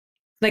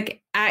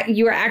 like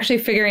you were actually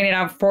figuring it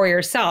out for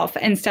yourself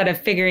instead of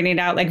figuring it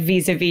out like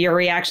vis-a-vis your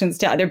reactions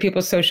to other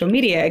people's social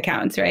media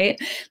accounts, right?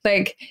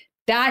 Like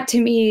that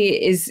to me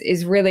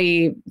is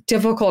really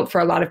difficult for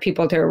a lot of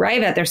people to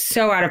arrive at. They're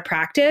so out of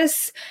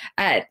practice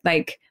at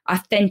like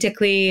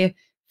authentically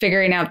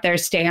figuring out their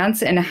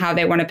stance and how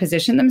they want to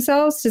position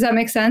themselves. Does that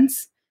make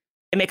sense?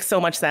 It makes so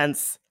much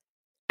sense.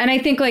 And I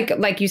think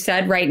like you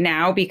said, right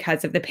now,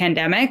 because of the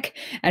pandemic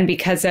and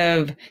because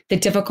of the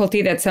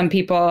difficulty that some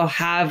people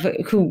have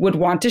who would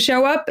want to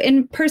show up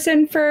in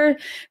person for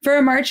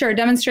a march or a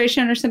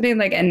demonstration or something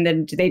like, and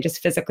then they just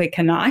physically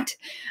cannot,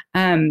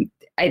 that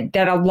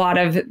a lot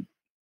of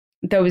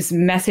those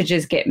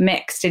messages get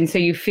mixed. And so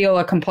you feel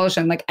a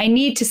compulsion, like I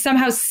need to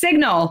somehow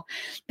signal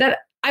that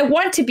I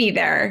want to be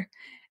there.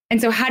 And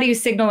so how do you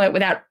signal it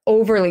without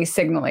overly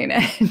signaling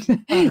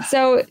it?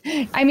 So,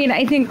 I mean,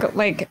 I think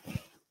like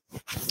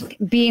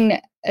being,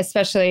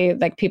 especially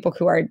like people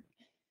who are,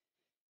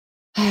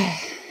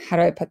 how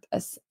do I put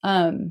this?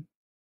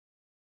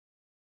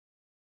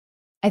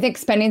 I think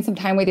spending some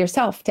time with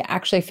yourself to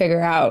actually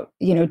figure out,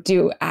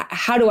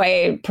 how do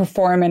I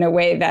perform in a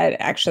way that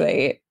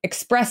actually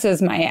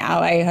expresses my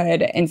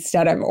allyhood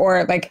instead of,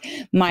 or like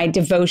my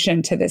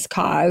devotion to this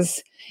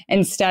cause,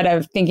 instead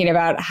of thinking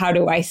about how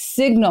do I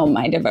signal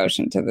my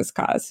devotion to this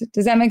cause.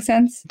 Does that make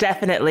sense?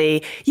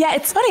 Definitely. Yeah,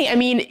 it's funny. I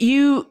mean,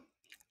 you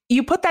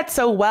put that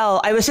so well.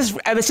 I was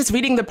just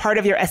reading the part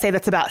of your essay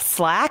that's about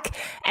Slack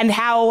and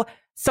how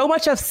so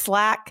much of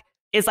Slack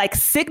is like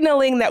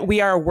signaling that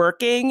we are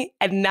working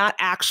and not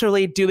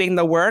actually doing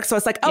the work. So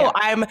it's like,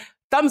 I'm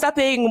thumbs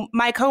upping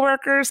my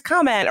coworker's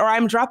comment, or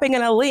I'm dropping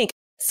in a link.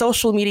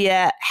 Social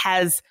media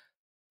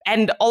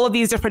and all of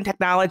these different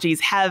technologies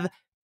have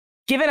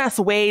given us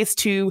ways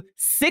to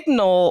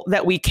signal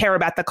that we care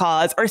about the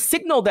cause or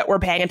signal that we're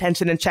paying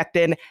attention and checked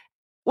in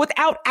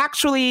without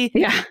actually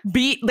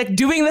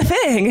doing the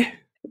thing.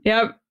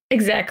 Yep.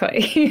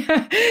 Exactly.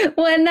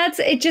 Well, and that's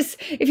it. Just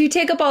if you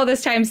take up all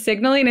this time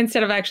signaling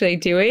instead of actually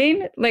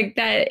doing, like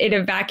that, it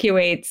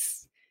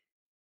evacuates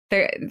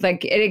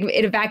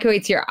It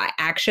evacuates your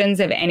actions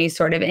of any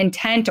sort of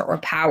intent or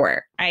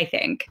power, I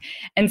think.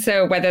 And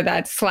so whether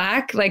that's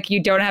Slack, like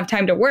you don't have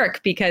time to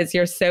work because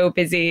you're so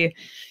busy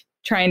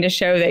trying to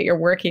show that you're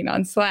working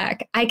on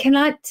Slack. I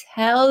cannot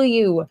tell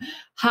you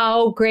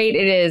how great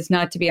it is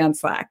not to be on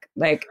Slack.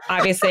 Like,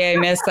 obviously I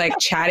miss like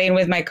chatting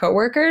with my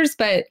coworkers,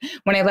 but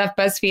when I left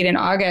BuzzFeed in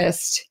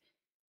August,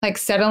 like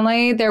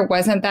suddenly there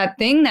wasn't that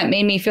thing that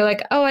made me feel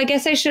like, oh, I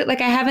guess I should,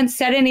 like, I haven't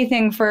said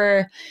anything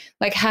for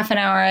like half an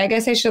hour. I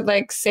guess I should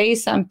like say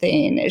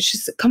something. It's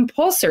just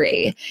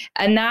compulsory.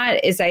 And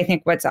that is, I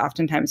think, what's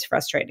oftentimes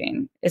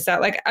frustrating is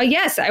that like, oh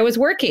yes, I was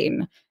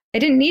working. I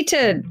didn't need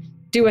to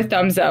do a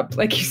thumbs up,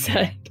 like you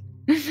said.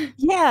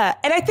 Yeah.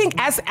 And I think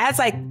as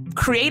like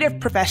creative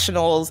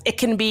professionals, it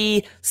can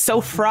be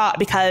so fraught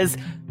because,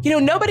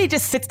 nobody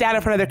just sits down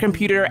in front of their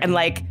computer and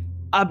like,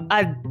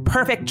 a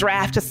perfect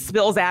draft just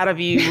spills out of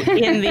you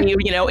in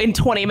the, in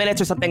 20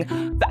 minutes or something.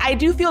 But I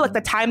do feel like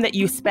the time that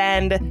you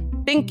spend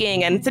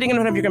thinking and sitting in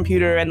front of your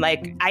computer and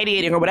like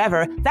ideating or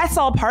whatever, that's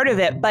all part of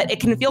it. But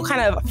it can feel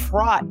kind of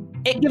fraught.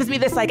 It gives me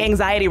this like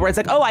anxiety where it's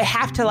like, oh, I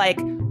have to like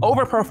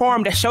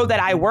overperform to show that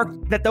I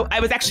worked, that I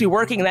was actually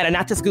working then and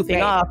not just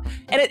goofing off.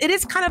 And it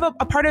is kind of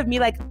a part of me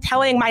like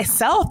telling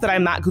myself that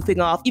I'm not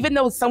goofing off, even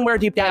though somewhere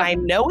deep down I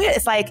know it.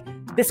 It's like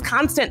this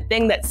constant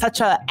thing that's such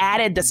a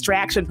added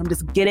distraction from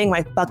just getting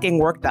my fucking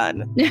work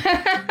done.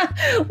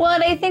 Well,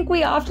 and I think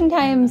we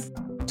oftentimes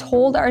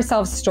told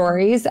ourselves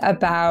stories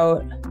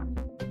about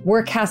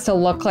work has to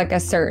look like a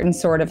certain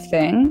sort of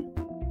thing,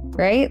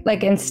 right?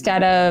 Like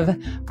instead of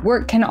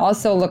work can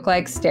also look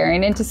like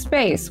staring into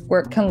space.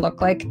 Work can look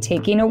like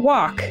taking a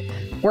walk.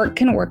 Work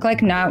can work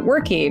like not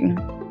working.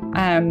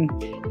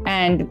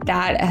 And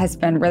that has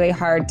been really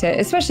hard to,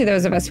 especially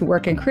those of us who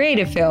work in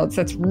creative fields,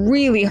 that's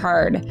really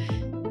hard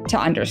to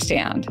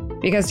understand.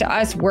 Because to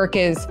us, work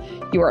is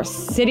you are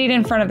sitting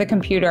in front of the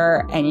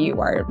computer and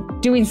you are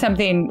doing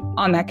something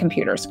on that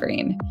computer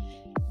screen.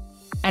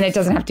 And it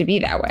doesn't have to be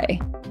that way.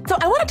 So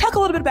I want to talk a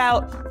little bit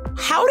about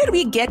how did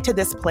we get to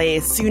this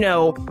place?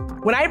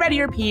 When I read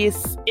your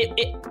piece,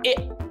 it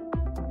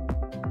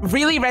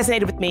really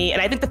resonated with me.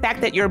 And I think the fact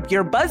that your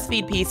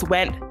BuzzFeed piece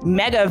went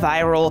mega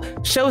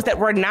viral shows that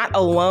we're not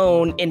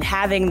alone in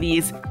having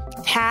these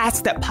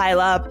tasks that pile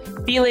up,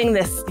 feeling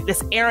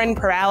this errand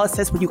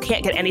paralysis where you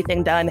can't get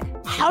anything done.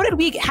 How did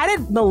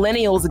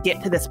millennials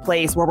get to this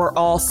place where we're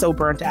all so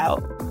burnt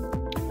out?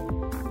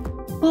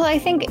 Well, I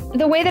think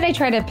the way that I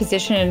try to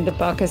position it in the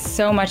book is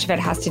so much of it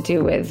has to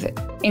do with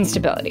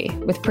instability,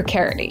 with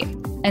precarity.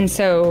 And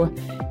so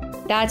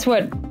that's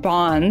what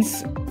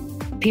bonds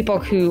people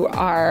who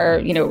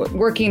are,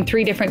 working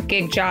 3 different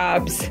gig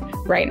jobs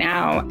right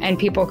now and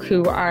people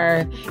who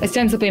are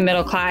ostensibly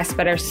middle class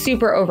but are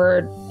super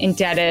over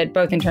indebted,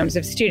 both in terms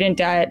of student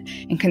debt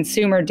and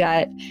consumer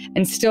debt,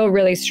 and still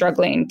really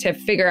struggling to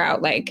figure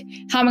out like,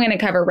 how am I going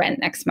to cover rent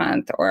next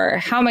month? Or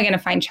how am I going to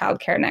find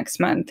childcare next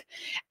month?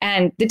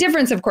 And the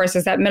difference, of course,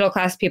 is that middle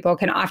class people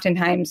can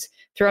oftentimes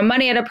throw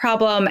money at a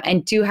problem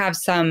and do have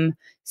some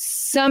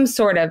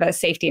sort of a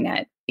safety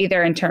net,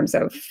 either in terms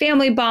of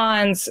family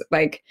bonds,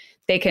 like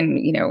they can,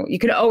 you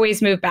can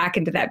always move back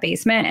into that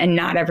basement, and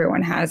not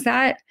everyone has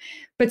that.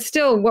 But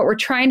still, what we're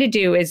trying to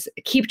do is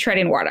keep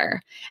treading water.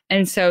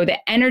 And so the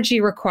energy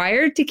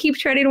required to keep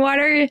treading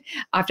water,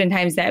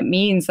 oftentimes that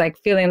means like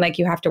feeling like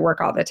you have to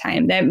work all the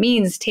time. That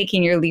means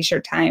taking your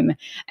leisure time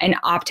and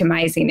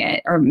optimizing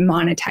it or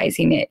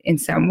monetizing it in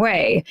some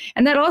way.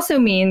 And that also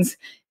means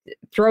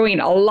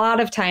throwing a lot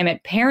of time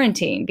at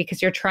parenting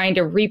because you're trying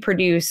to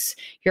reproduce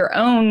your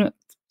own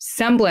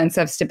semblance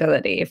of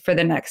stability for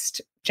the next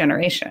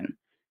generation.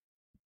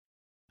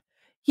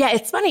 Yeah,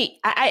 it's funny.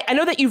 I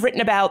know that you've written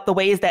about the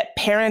ways that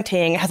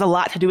parenting has a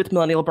lot to do with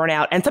millennial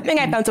burnout. And something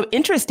I found so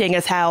interesting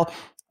is how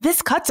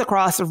this cuts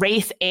across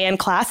race and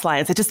class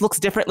lines. It just looks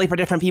differently for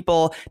different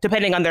people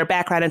depending on their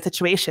background and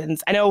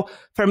situations. I know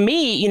for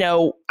me,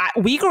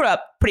 we grew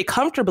up pretty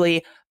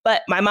comfortably,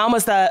 but my mom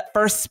was the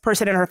first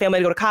person in her family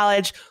to go to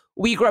college.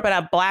 We grew up in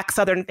a Black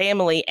Southern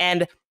family.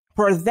 And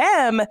for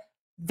them,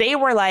 they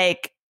were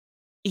like,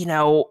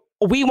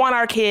 we want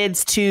our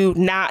kids to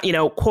not,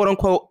 quote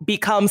unquote,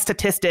 become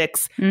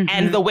statistics. Mm-hmm.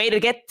 And the way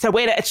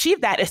to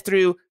achieve that is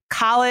through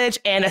college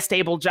and a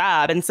stable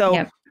job. And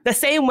so the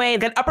same way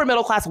that upper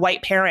middle class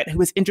white parent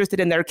who is interested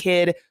in their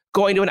kid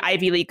going to an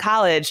Ivy League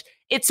college,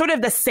 it's sort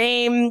of the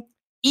same,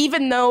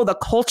 even though the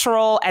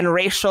cultural and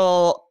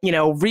racial,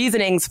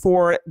 reasonings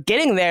for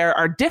getting there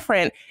are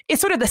different.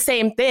 It's sort of the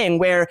same thing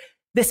where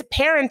this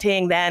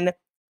parenting then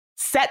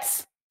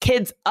sets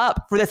kids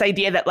up for this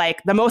idea that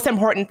like the most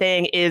important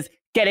thing is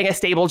getting a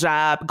stable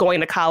job, going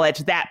to college,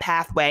 that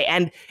pathway.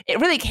 And it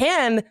really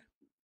can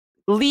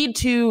lead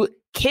to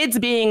kids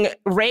being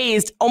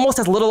raised almost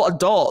as little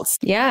adults.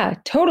 Yeah,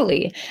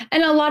 totally.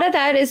 And a lot of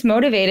that is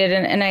motivated.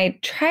 And I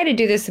try to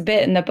do this a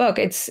bit in the book.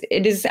 It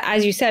is,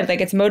 as you said, like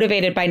it's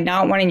motivated by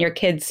not wanting your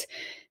kids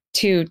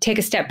to take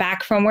a step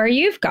back from where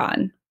you've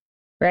gone,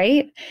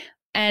 right?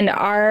 And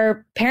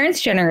our parents'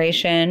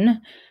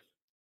 generation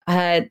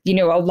a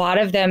lot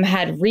of them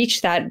had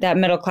reached that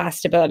middle class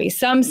stability,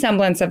 some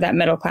semblance of that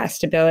middle class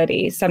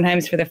stability,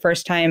 sometimes for the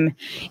first time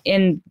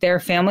in their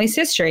family's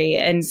history.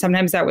 And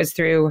sometimes that was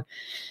through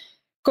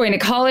going to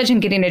college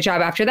and getting a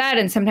job after that.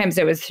 And sometimes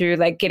it was through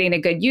like getting a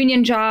good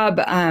union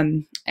job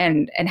and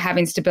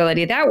having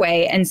stability that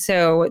way. And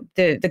so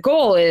the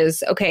goal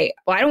is, okay,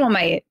 well, I don't want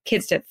my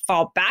kids to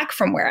fall back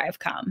from where I've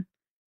come.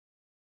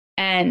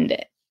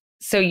 And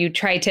so you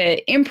try to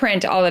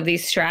imprint all of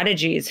these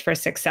strategies for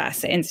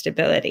success and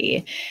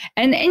stability.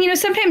 And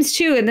sometimes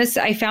too, and this,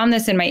 I found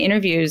this in my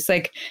interviews,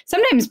 like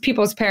sometimes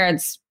people's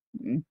parents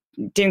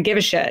didn't give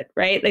a shit,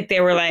 right? Like they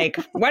were like,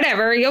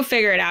 whatever, you'll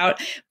figure it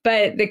out.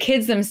 But the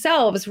kids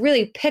themselves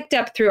really picked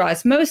up through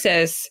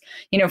osmosis,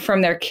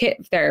 from their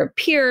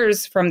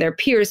peers, from their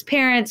peers'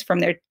 parents, from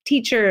their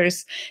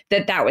teachers,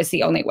 that was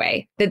the only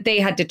way, that they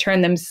had to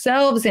turn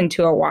themselves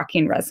into a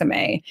walking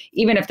resume,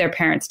 even if their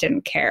parents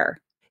didn't care.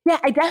 Yeah,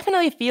 I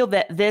definitely feel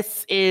that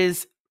this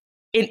is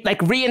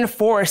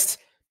reinforced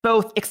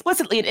both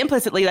explicitly and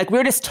implicitly. Like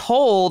we're just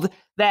told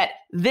that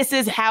this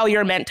is how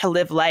you're meant to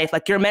live life.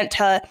 Like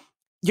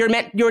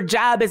your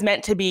job is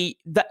meant to be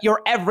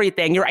your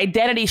everything. Your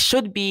identity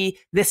should be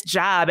this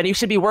job, and you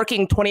should be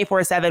working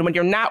 24/7. When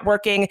you're not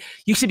working,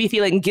 you should be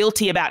feeling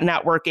guilty about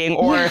not working,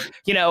 or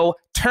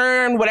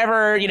turn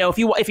whatever, if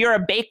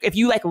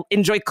you like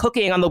enjoy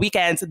cooking on the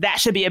weekends, that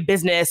should be a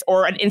business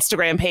or an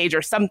Instagram page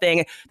or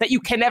something that you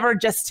can never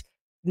just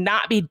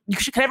not be. You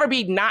should never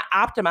be not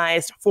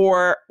optimized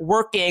for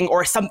working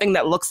or something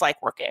that looks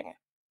like working.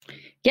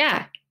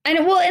 Yeah. And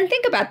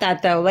think about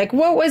that though. Like,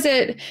 what was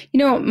it?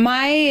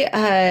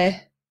 My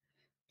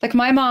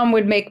mom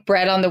would make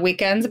bread on the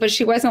weekends, but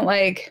she wasn't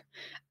like,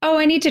 oh,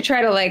 I need to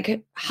try to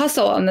like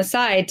hustle on the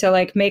side to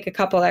like make a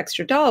couple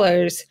extra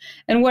dollars.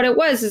 And what it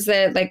was is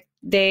that like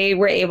they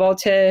were able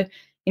to,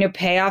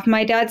 pay off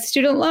my dad's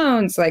student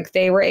loans. Like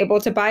they were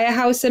able to buy a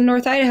house in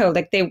North Idaho.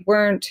 Like they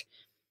weren't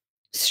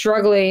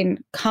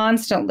struggling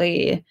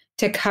constantly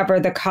to cover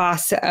the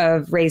costs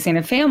of raising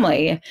a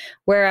family.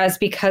 Whereas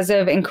because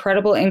of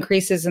incredible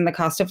increases in the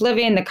cost of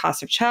living, the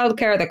cost of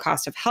childcare, the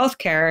cost of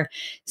healthcare,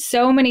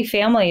 so many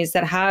families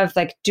that have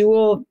like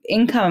dual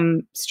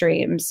income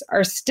streams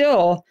are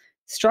still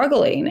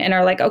struggling and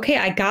are like, okay,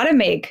 I got to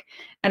make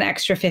an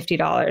extra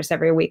 $50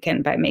 every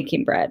weekend by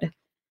making bread.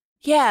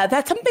 Yeah,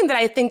 that's something that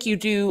I think you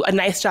do a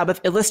nice job of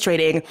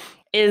illustrating,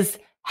 is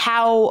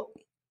how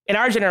in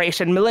our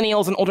generation,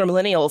 millennials and older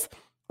millennials,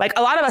 like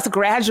a lot of us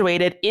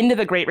graduated into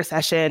the Great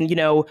Recession,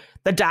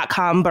 the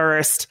dot-com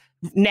burst,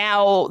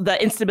 now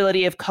the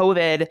instability of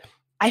COVID.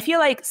 I feel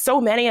like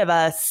so many of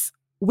us,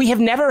 we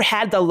have never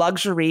had the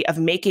luxury of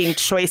making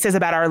choices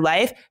about our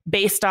life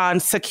based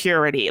on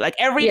security. Like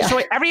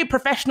every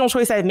professional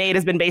choice I've made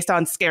has been based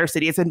on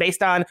scarcity. It's been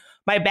based on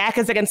my back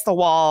is against the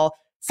wall.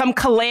 Some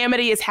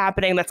calamity is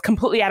happening that's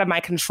completely out of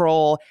my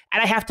control,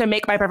 and I have to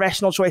make my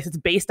professional choices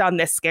based on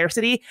this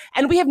scarcity.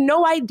 And we have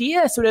no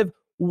idea sort of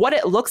what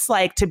it looks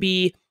like to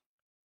be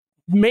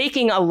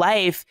making a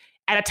life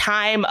at a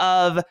time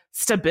of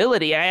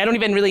stability. I can't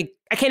even really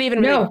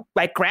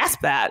like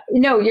grasp that.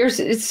 No,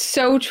 it's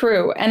so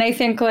true. And I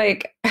think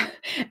like,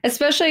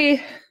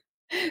 especially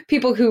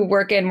people who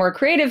work in more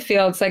creative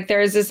fields, like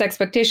there is this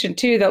expectation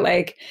too that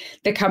like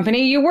the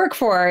company you work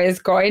for is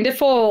going to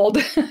fold.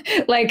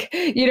 Like,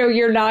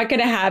 you're not going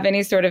to have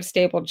any sort of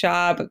stable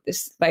job.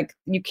 Like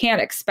you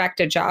can't expect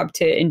a job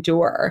to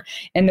endure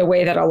in the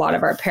way that a lot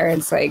of our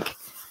parents like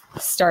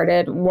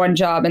started one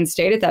job and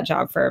stayed at that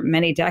job for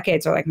many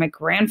decades. Or like my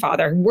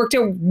grandfather worked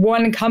at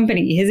one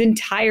company his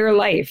entire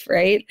life.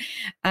 Right.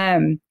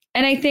 And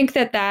I think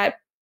that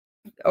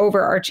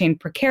overarching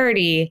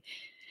precarity,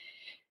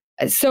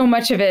 so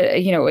much of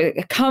it,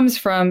 it comes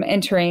from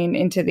entering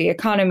into the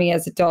economy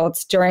as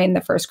adults during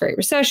the first Great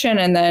Recession.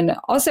 And then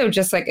also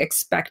just like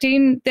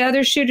expecting the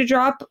other shoe to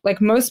drop.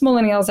 Like most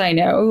millennials I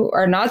know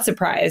are not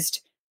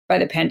surprised by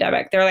the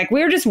pandemic. They're like,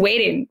 we were just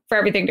waiting for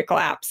everything to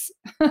collapse.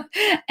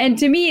 And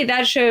to me,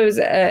 that shows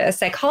a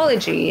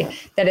psychology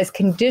that is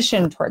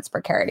conditioned towards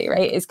precarity,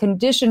 right? Is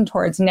conditioned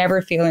towards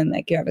never feeling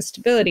like you have a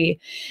stability.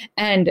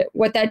 And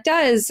what that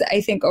does,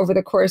 I think, over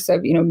the course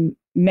of,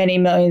 many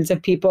millions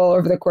of people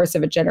over the course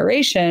of a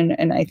generation,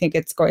 and I think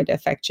it's going to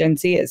affect Gen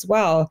Z as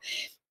well,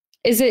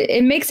 is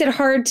it makes it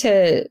hard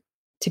to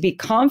be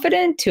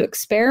confident, to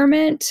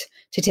experiment,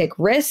 to take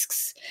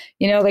risks.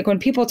 Like when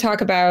people talk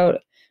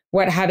about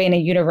what having a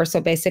universal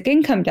basic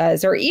income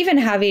does, or even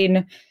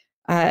having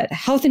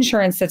health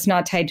insurance that's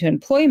not tied to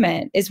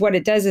employment, is what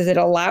it does is it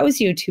allows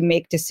you to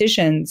make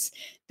decisions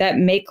that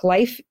make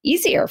life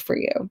easier for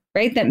you,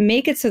 right? That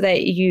make it so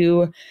that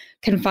you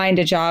can find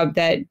a job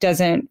that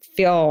doesn't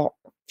feel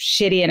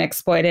shitty and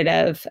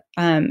exploitative.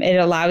 It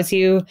allows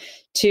you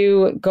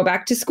to go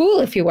back to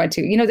school if you want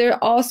to. There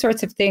are all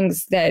sorts of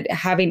things that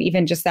having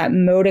even just that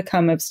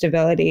modicum of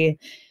stability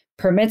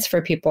permits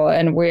for people.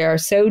 And we are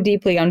so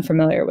deeply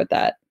unfamiliar with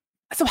that.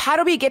 So how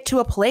do we get to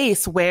a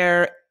place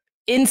where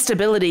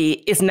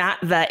instability is not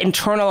the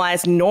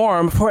internalized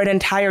norm for an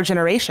entire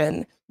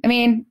generation? I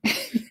mean,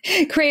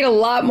 create a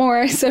lot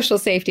more social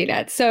safety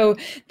nets. So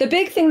the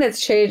big thing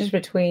that's changed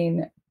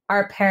between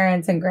our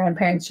parents' and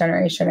grandparents'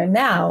 generation and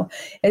now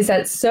is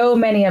that so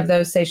many of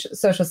those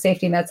social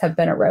safety nets have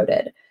been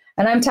eroded.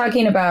 And I'm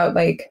talking about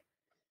like,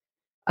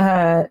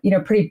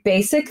 pretty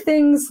basic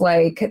things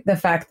like the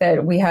fact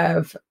that we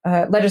have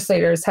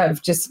legislators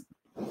have just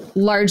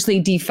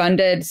largely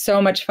defunded so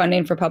much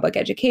funding for public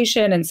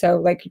education. And so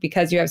like,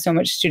 because you have so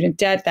much student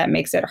debt, that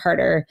makes it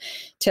harder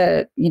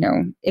to,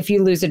 if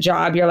you lose a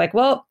job, you're like,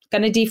 well,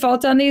 going to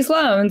default on these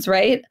loans,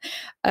 right?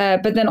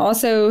 But then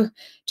also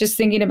just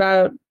thinking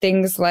about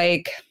things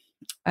like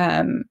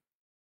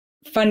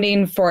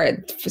funding for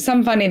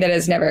some funding that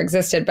has never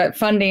existed, but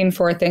funding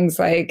for things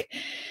like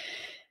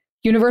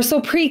universal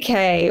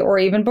pre-K or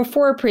even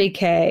before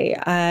pre-K,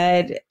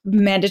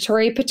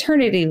 mandatory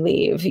paternity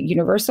leave,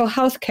 universal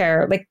health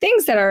care, like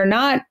things that are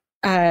not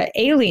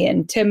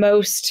alien to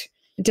most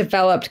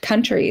developed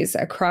countries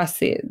across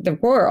the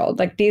world.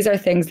 Like these are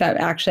things that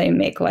actually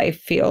make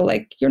life feel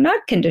like you're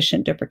not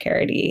conditioned to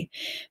precarity.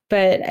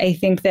 But I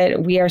think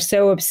that we are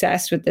so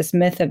obsessed with this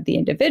myth of the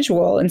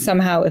individual. And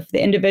somehow if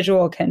the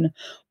individual can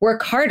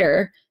work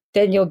harder,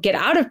 then you'll get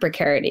out of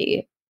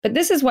precarity. But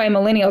this is why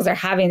millennials are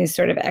having these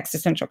sort of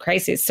existential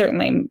crises,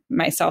 certainly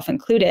myself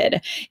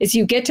included, is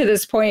you get to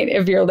this point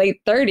of your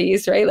late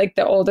 30s, right? Like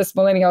the oldest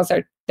millennials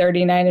are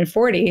 39 and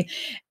 40.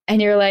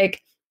 And you're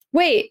like,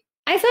 wait,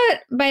 I thought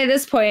by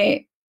this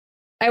point,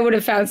 I would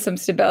have found some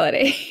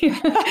stability.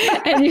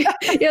 And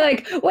you're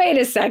like, wait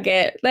a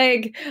second,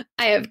 like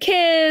I have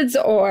kids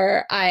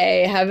or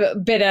I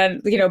have been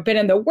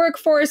in the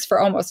workforce for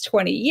almost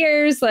 20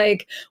 years.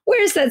 Like,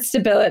 where's that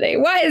stability?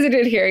 Why isn't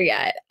it here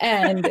yet?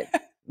 And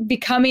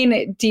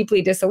becoming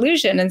deeply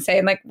disillusioned and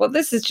saying like, well,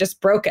 this is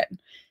just broken.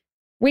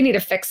 We need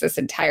to fix this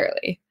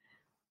entirely.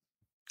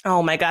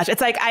 Oh my gosh. It's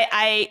like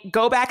I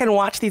go back and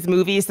watch these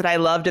movies that I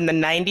loved in the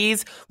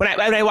 90s when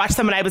I watched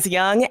them when I was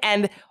young,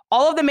 and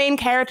all of the main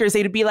characters,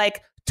 they'd be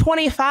like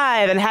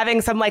 25 and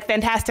having some like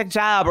fantastic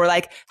job or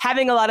like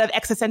having a lot of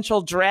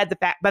existential dread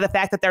by the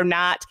fact that they're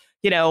not,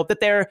 that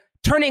they're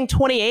turning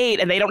 28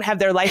 and they don't have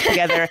their life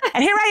together.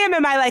 And here I am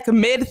in my like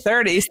mid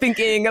 30s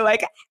thinking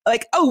like,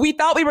 oh, we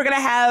thought we were going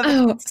to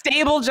have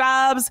stable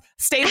jobs,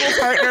 stable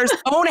partners,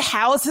 own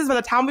houses by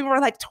the time we were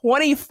like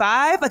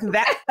 25. Like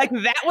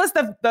that was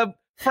the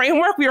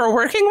framework we were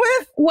working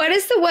with. What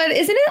is the one?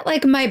 Isn't it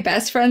like My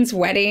Best Friend's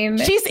Wedding?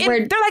 They're like 20,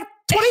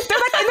 they're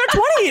like in their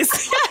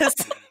 20s. Yes.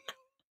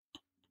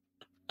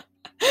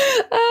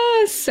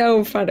 Oh,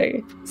 so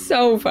funny.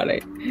 So funny.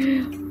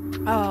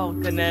 Oh,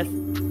 goodness.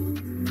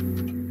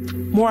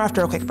 More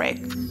after a quick break.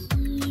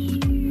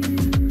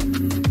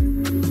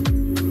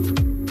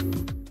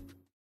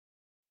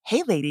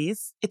 Hey,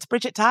 ladies, it's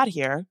Bridget Todd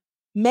here.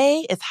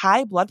 May is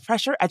High Blood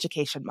Pressure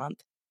Education Month.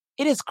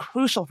 It is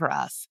crucial for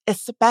us,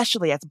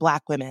 especially as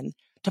Black women,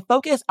 to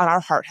focus on our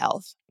heart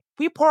health.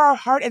 We pour our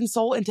heart and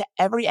soul into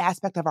every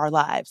aspect of our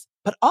lives,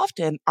 but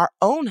often our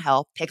own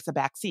health takes a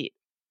back seat.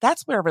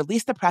 That's where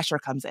Release the Pressure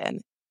comes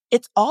in.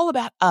 It's all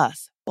about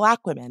us,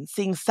 Black women,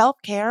 seeing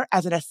self-care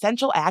as an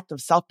essential act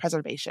of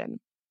self-preservation.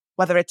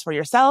 Whether it's for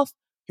yourself,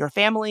 your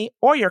family,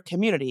 or your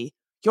community,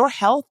 your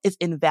health is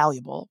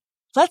invaluable.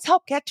 Let's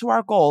help get to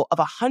our goal of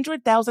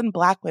 100,000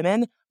 Black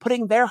women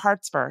putting their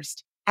hearts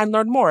first and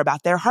learn more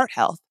about their heart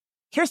health.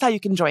 Here's how you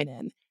can join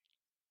in.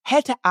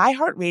 Head to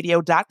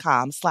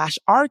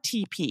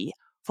iHeartRadio.com/RTP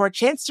for a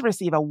chance to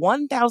receive a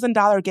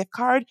 $1,000 gift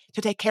card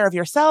to take care of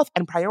yourself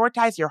and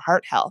prioritize your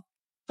heart health.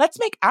 Let's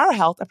make our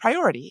health a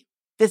priority.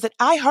 Visit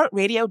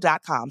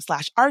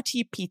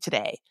iHeartRadio.com/RTP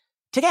today.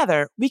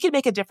 Together, we can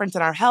make a difference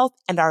in our health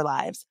and our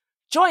lives.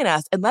 Join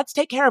us and let's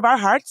take care of our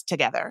hearts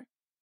together.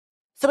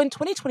 So in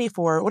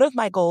 2024, one of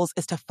my goals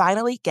is to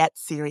finally get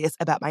serious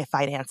about my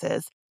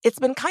finances. It's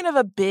been kind of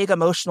a big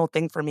emotional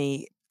thing for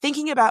me.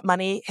 Thinking about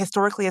money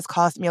historically has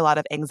caused me a lot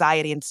of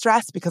anxiety and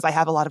stress because I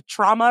have a lot of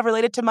trauma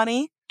related to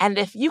money. And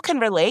if you can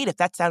relate, if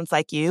that sounds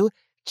like you,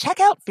 check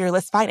out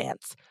Fearless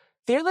Finance.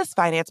 Fearless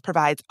Finance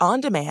provides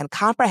on-demand,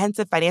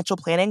 comprehensive financial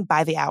planning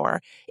by the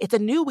hour. It's a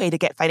new way to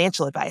get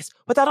financial advice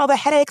without all the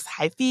headaches,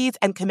 high fees,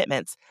 and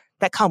commitments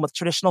that come with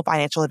traditional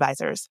financial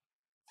advisors.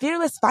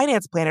 Fearless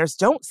Finance planners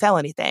don't sell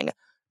anything.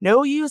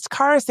 No used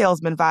car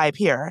salesman vibe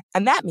here.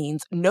 And that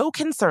means no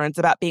concerns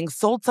about being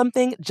sold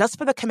something just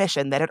for the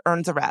commission that it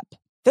earns a rep.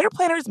 Their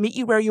planners meet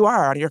you where you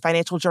are on your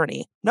financial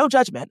journey. No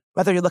judgment.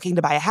 Whether you're looking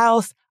to buy a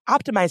house,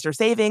 optimize your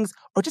savings,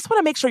 or just want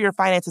to make sure your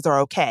finances are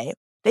okay,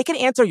 they can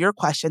answer your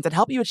questions and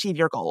help you achieve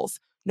your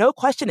goals. No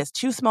question is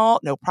too small,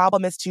 no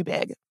problem is too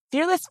big.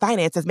 Fearless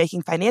Finance is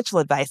making financial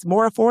advice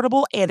more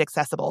affordable and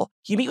accessible.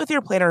 You meet with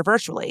your planner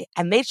virtually,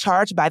 and they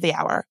charge by the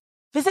hour.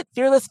 Visit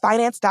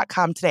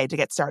fearlessfinance.com today to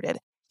get started.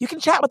 You can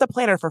chat with a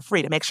planner for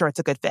free to make sure it's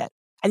a good fit.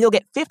 And you'll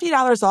get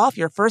 $50 off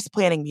your first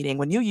planning meeting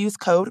when you use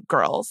code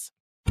GIRLS.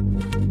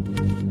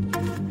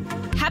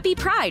 Happy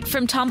Pride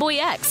from Tomboy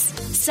X,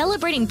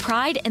 celebrating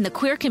pride in the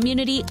queer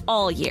community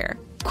all year.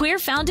 Queer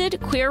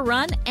founded, Queer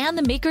run, and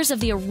the makers of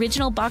the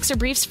original boxer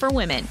briefs for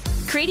women,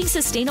 creating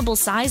sustainable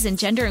size and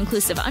gender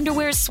inclusive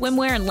underwear,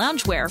 swimwear, and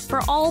loungewear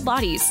for all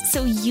bodies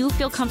so you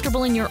feel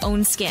comfortable in your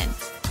own skin.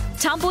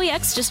 Tomboy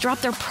X just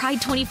dropped their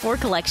Pride 24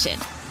 collection.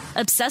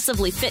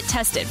 Obsessively fit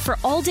tested for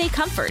all day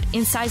comfort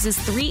in sizes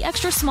 3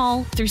 extra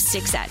small through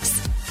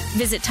 6X.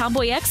 Visit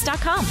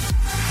tomboyx.com.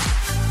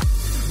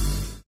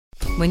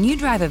 When you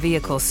drive a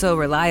vehicle so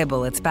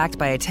reliable it's backed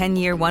by a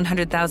 10-year,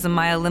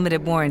 100,000-mile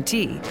limited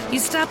warranty, you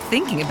stop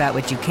thinking about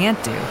what you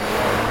can't do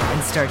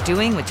and start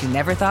doing what you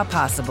never thought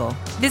possible.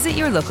 Visit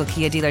your local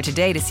Kia dealer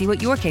today to see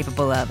what you're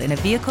capable of in a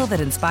vehicle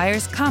that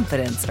inspires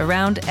confidence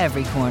around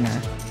every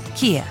corner.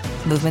 Kia,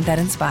 movement that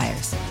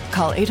inspires.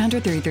 Call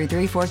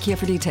 800-333-4KIA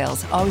for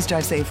details. Always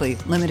drive safely.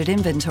 Limited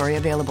inventory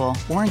available.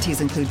 Warranties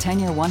include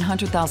 10-year,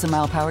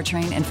 100,000-mile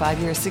powertrain and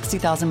 5-year,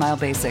 60,000-mile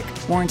basic.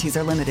 Warranties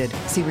are limited.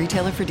 See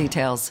retailer for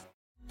details.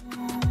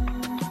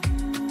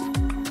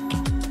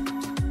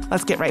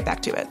 Let's get right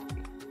back to it.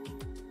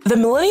 The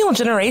millennial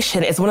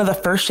generation is one of the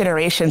first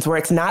generations where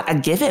it's not a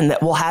given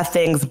that we'll have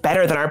things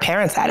better than our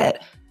parents had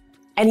it.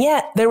 And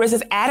yet there was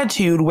this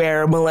attitude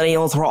where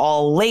millennials were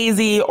all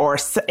lazy or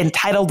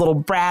entitled little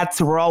brats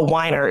who were all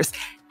whiners.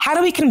 How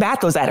do we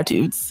combat those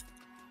attitudes?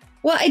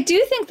 Well, I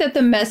do think that the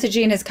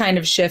messaging has kind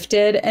of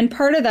shifted. And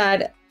part of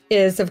that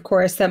is, of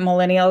course, that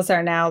millennials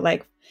are now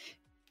like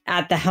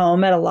at the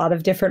helm at a lot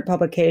of different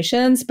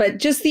publications. But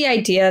just the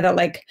idea that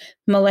like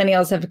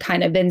millennials have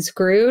kind of been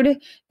screwed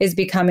is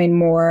becoming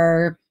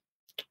more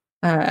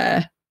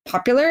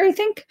popular, I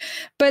think.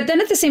 But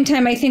then at the same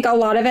time, I think a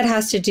lot of it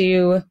has to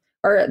do,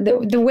 or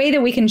the way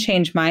that we can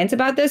change minds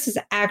about this is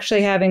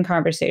actually having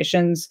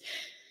conversations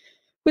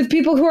with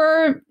people who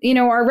are, you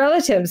know, our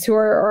relatives, who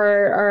are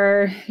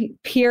our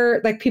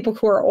peer, like people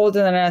who are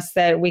older than us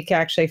that we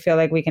can actually feel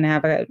like we can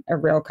have a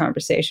real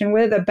conversation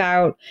with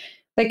about,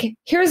 like,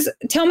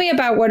 tell me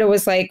about what it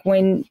was like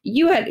when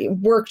you had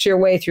worked your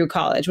way through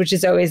college, which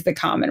is always the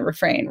common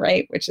refrain,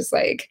 right? Which is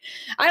like,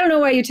 I don't know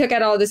why you took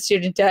out all the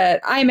student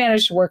debt. I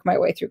managed to work my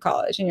way through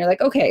college. And you're like,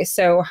 okay,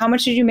 so how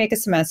much did you make a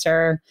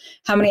semester?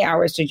 How many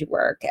hours did you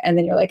work? And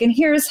then you're like, and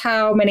here's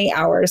how many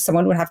hours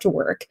someone would have to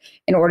work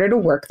in order to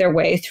work their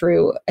way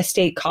through a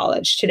state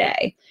college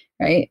today,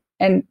 right?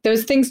 And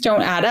those things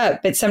don't add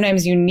up, but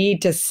sometimes you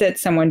need to sit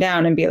someone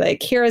down and be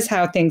like, here is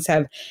how things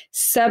have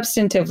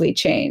substantively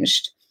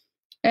changed.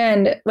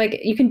 And like,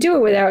 you can do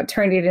it without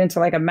turning it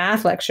into like a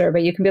math lecture,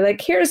 but you can be like,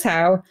 here's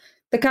how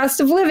the cost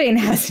of living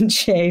hasn't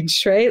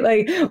changed, right?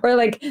 Like, or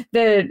like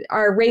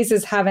our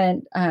raises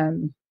haven't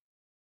been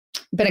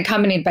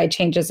accompanied by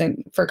changes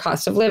for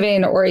cost of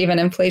living or even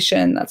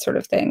inflation, that sort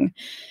of thing.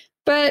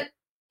 But,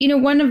 you know,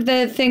 one of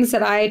the things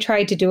that I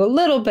tried to do a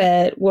little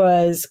bit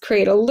was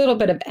create a little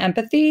bit of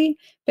empathy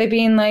by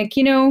being like,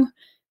 you know,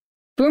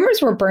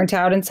 boomers were burnt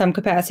out in some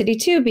capacity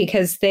too,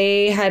 because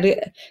they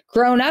had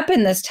grown up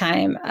in this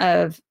time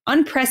of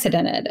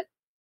unprecedented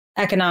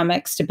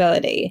economic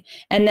stability.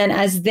 And then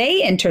as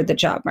they entered the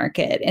job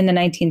market in the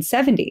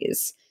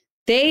 1970s,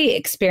 they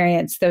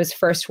experienced those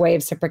first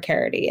waves of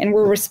precarity and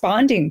were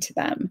responding to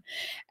them.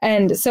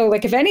 And so,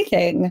 like, if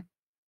anything,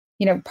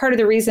 you know, part of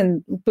the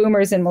reason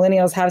boomers and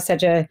millennials have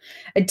such a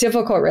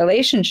difficult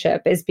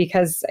relationship is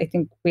because I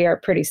think we are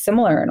pretty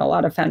similar in a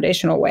lot of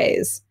foundational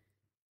ways.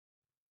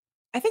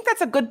 I think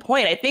that's a good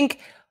point. I think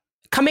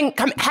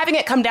having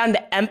it come down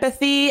to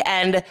empathy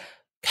and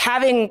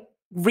having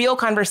real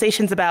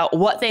conversations about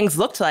what things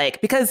looked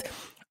like, because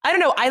I don't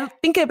know, I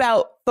think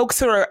about folks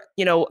who are,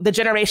 you know, the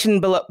generation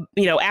below,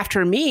 you know,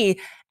 after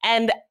me,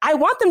 and I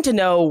want them to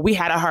know we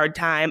had a hard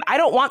time. I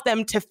don't want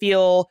them to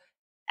feel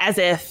as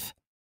if,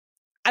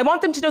 I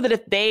want them to know that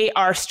if they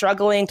are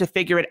struggling to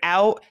figure it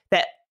out,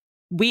 that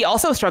we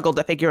also struggled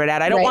to figure it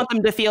out. I don't want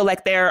them to feel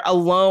like they're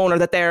alone or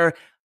that they're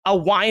a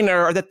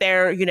whiner or that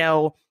they're, you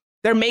know,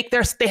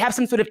 they have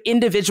some sort of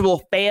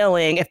individual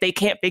failing if they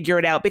can't figure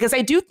it out, because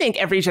I do think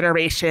every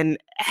generation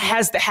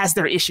has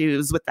their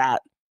issues with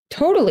that.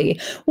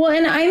 Totally. Well,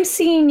 and I'm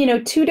seeing, you know,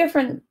 two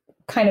different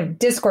kind of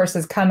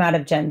discourses come out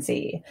of Gen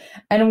Z.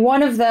 And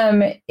one of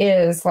them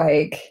is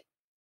like,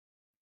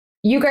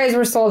 you guys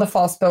were sold a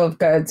false bill of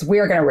goods.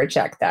 We're going to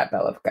reject that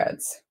bill of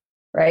goods,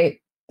 right?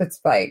 It's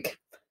like,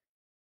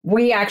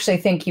 we actually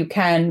think you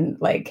can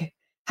like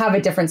have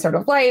a different sort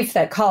of life,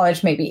 that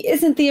college maybe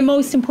isn't the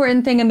most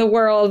important thing in the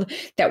world,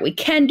 that we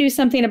can do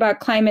something about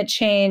climate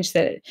change,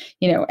 that,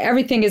 you know,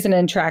 everything isn't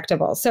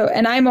intractable. So,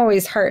 and I'm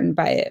always heartened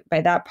by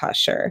that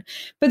posture.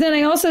 But then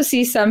I also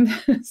see some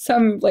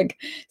like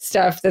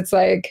stuff that's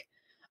like,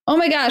 oh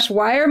my gosh,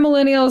 why are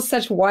millennials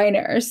such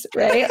whiners,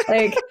 right?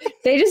 Like,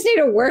 they just need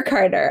to work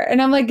harder.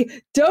 And I'm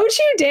like, don't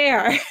you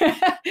dare.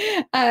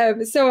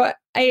 So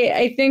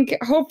I think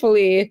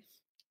hopefully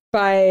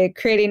by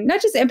creating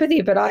not just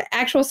empathy, but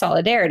actual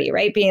solidarity,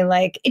 right? Being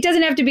like, it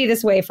doesn't have to be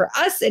this way for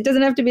us. It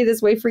doesn't have to be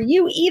this way for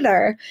you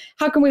either.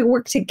 How can we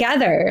work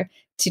together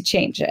to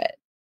change it?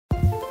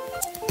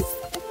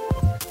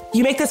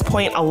 You make this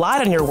point a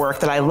lot in your work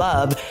that I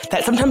love,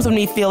 that sometimes when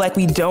we feel like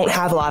we don't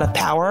have a lot of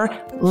power,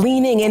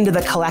 leaning into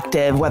the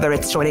collective, whether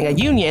it's joining a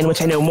union,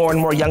 which I know more and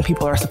more young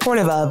people are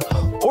supportive of,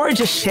 or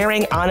just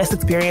sharing honest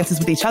experiences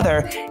with each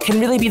other,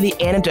 can really be the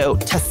antidote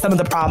to some of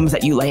the problems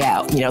that you lay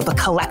out, the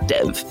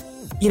collective.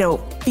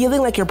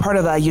 Feeling like you're part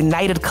of a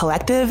united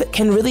collective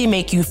can really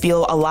make you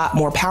feel a lot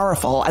more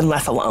powerful and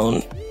less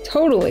alone.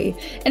 Totally.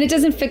 And it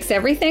doesn't fix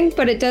everything,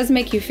 but it does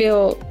make you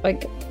feel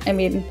like,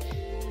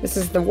 this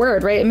is the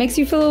word, right? It makes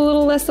you feel a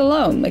little less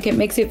alone. Like, it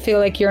makes it feel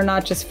like you're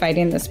not just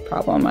fighting this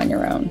problem on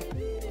your own.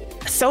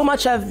 So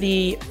much of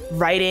the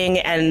writing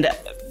and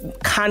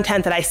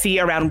content that I see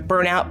around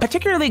burnout,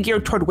 particularly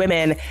geared toward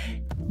women,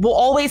 will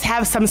always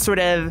have some sort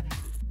of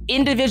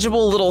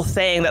individual little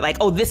thing that, like,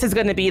 oh, this is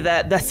going to be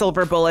the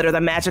silver bullet or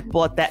the magic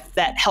bullet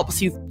that helps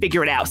you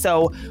figure it out.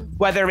 So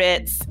whether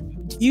it's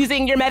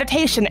using your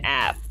meditation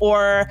app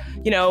or,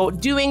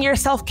 doing your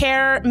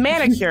self-care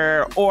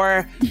manicure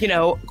or,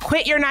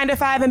 quit your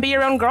 9-to-5 and be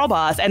your own girl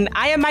boss. And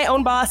I am my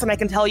own boss, and I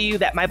can tell you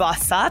that my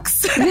boss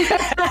sucks.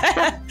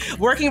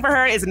 Working for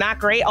her is not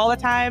great all the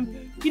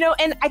time,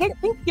 and I think,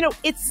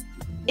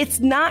 it's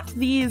not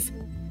these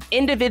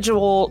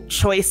individual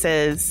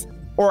choices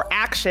or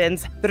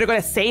actions that are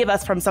going to save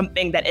us from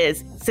something that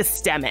is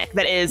systemic,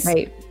 that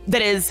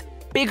is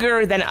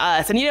bigger than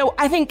us. And,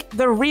 I think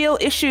the real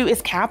issue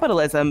is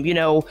capitalism,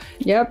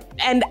 Yep.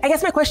 And I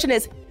guess my question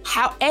is,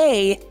 how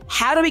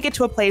do we get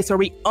to a place where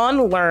we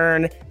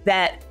unlearn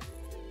that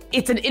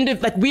it's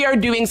like we are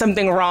doing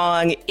something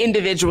wrong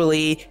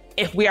individually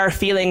if we are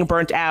feeling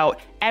burnt out?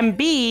 And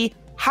B,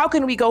 how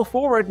can we go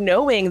forward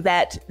knowing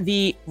that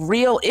the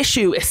real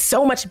issue is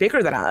so much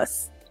bigger than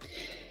us?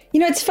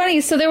 It's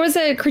funny. So there was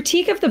a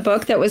critique of the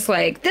book that was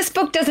like, this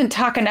book doesn't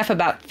talk enough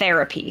about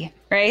therapy,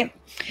 right?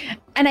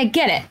 And I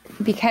get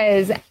it,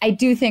 because I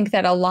do think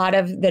that a lot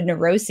of the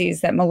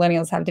neuroses that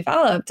millennials have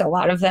developed, a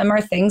lot of them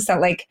are things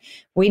that, like,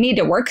 we need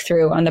to work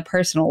through on the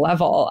personal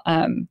level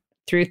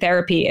through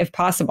therapy, if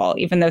possible,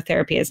 even though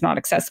therapy is not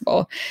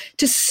accessible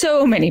to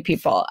so many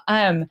people.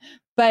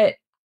 But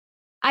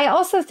I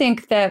also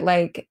think that,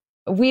 like,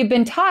 we've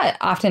been taught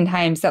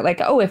oftentimes that,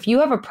 like, oh, if you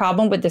have a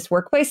problem with this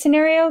workplace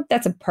scenario,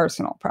 that's a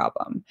personal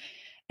problem.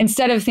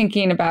 Instead of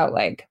thinking about,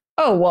 like,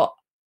 oh, well,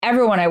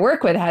 everyone I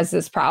work with has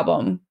this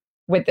problem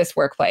with this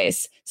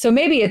workplace, so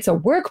maybe it's a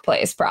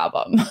workplace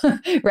problem,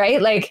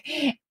 right? Like,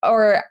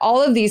 or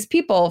all of these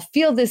people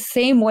feel the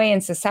same way in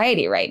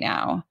society right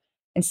now.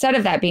 Instead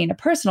of that being a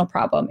personal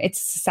problem, it's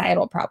a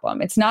societal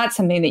problem. It's not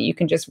something that you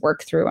can just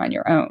work through on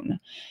your own.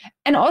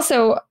 And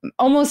also,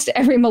 almost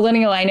every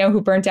millennial I know who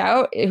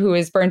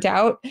is burnt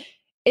out,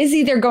 is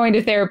either going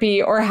to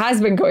therapy or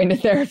has been going to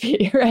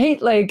therapy,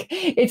 right? Like,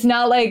 it's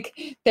not like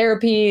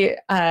therapy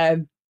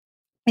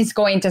is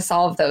going to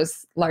solve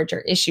those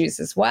larger issues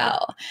as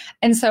well.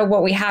 And so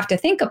what we have to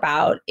think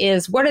about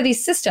is, what are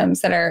these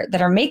systems that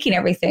are making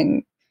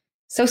everything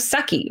so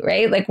sucky,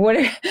 right? Like, what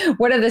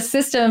are the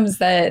systems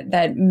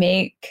that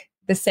make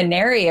the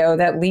scenario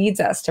that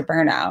leads us to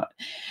burnout?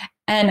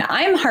 And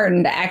I'm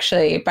heartened,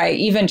 actually, by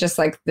even just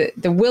like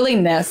the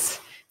willingness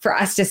for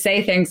us to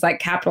say things like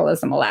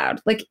capitalism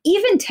allowed. Like,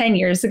 even 10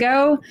 years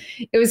ago,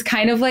 it was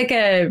kind of like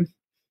a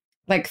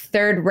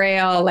third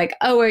rail, like,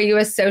 oh, are you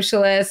a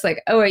socialist?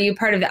 Like, oh, are you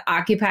part of the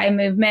Occupy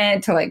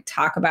movement, to like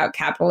talk about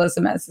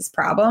capitalism as this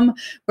problem?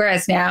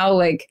 Whereas now,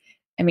 like,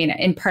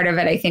 and part of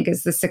it, I think,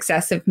 is the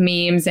success of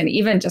memes, and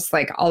even just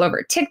like all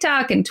over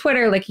TikTok and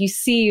Twitter, like, you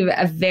see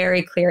a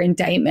very clear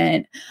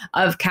indictment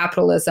of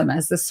capitalism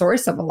as the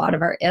source of a lot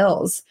of our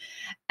ills.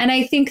 And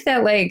I think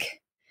that,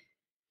 like,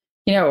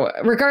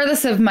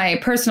 regardless of my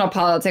personal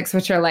politics,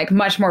 which are like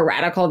much more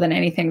radical than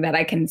anything that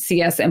I can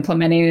see us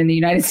implementing in the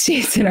United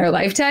States in our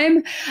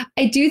lifetime,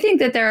 I do think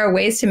that there are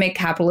ways to make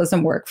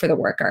capitalism work for the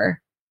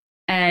worker,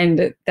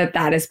 and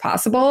that is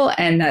possible,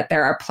 and that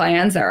there are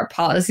plans, there are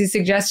policy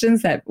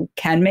suggestions that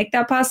can make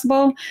that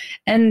possible,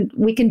 and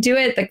we can do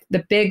it.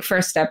 The big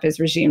first step is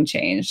regime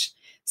change.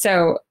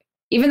 So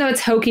even though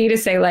it's hokey to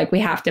say, like, we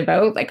have to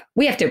vote, like,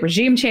 we have to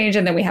regime change,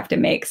 and then we have to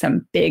make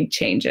some big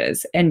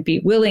changes and be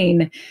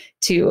willing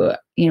to,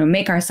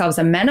 make ourselves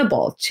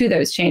amenable to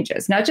those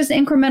changes, not just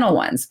incremental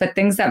ones, but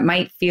things that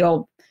might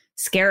feel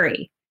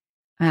scary,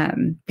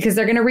 because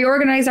they're going to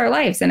reorganize our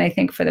lives, and I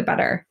think for the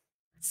better.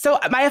 So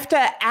I have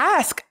to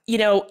ask, in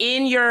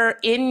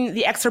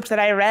the excerpts that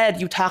I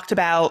read, you talked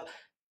about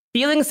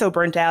feeling so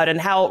burnt out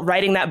and how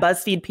writing that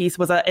BuzzFeed piece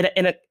was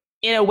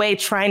in a way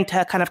trying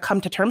to kind of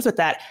come to terms with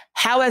that.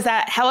 How has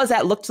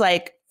that looked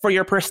like for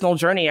your personal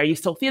journey? Are you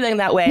still feeling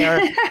that way, or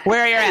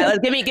where are you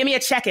at? Give me a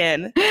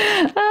check-in.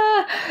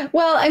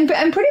 Well,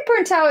 I'm pretty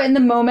burnt out in the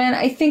moment.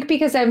 I think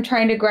because I'm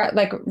trying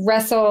to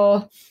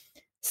wrestle.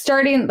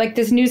 Starting like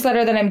this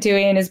newsletter that I'm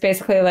doing is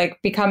basically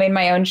like becoming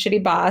my own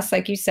shitty boss,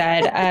 like you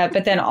said,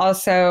 but then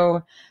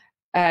also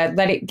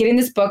getting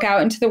this book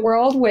out into the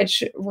world,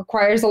 which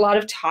requires a lot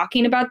of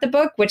talking about the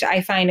book, which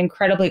I find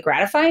incredibly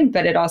gratifying,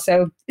 but it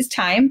also is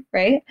time,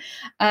 right?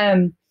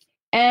 And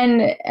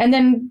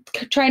then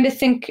trying to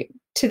think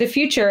to the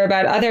future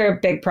about other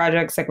big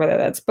projects, like whether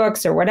that's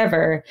books or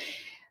whatever.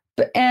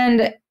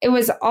 And it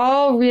was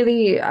all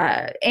really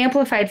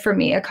amplified for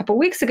me a couple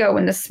weeks ago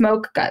when the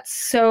smoke got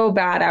so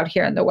bad out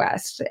here in the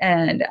West.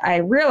 And I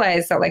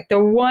realized that like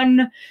the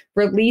one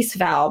release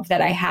valve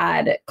that I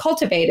had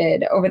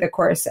cultivated over the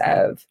course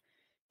of,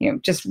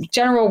 just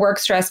general work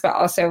stress, but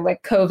also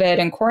like COVID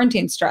and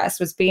quarantine stress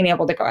was being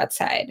able to go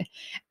outside.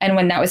 And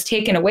when that was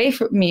taken away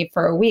from me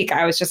for a week,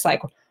 I was just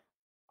like,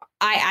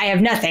 I have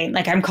nothing.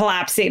 Like I'm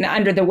collapsing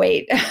under the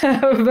weight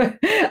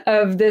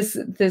of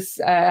this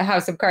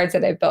house of cards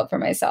that I've built for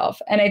myself.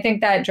 And I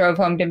think that drove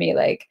home to me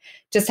like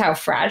just how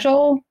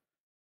fragile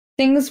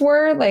things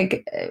were.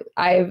 Like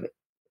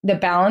the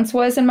balance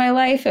was in my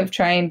life of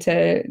trying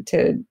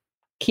to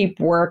keep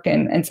work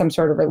and some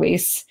sort of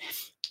release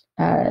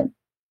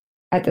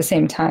at the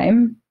same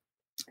time.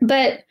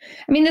 But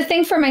I mean, the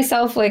thing for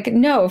myself, like,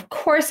 no, of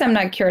course I'm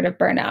not cured of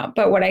burnout.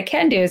 But what I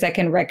can do is I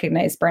can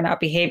recognize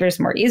burnout behaviors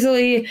more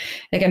easily.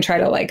 I can try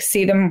to like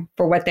see them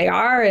for what they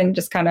are and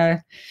just kind of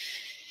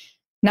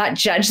not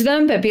judge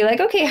them, but be like,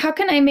 okay, how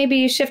can I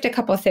maybe shift a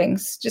couple of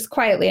things just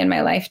quietly in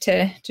my life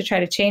to try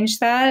to change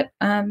that?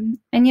 And,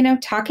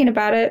 talking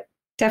about it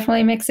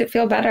definitely makes it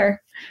feel better.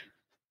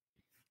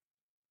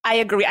 I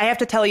agree. I have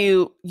to tell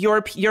you,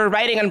 your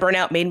writing on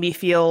burnout made me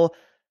feel,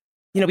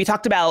 we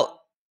talked about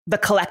the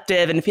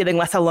collective and feeling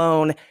less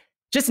alone,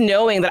 just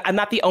knowing that I'm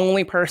not the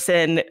only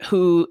person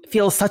who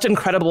feels such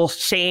incredible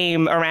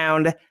shame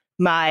around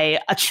my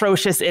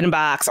atrocious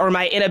inbox or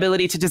my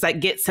inability to just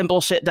like get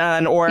simple shit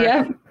done or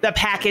the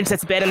package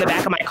that's been in the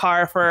back of my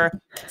car for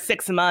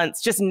 6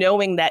 months. Just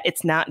knowing that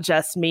it's not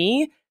just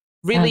me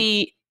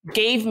really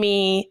gave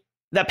me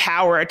the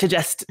power to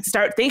just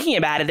start thinking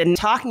about it and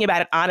talking about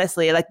it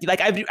honestly. Like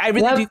I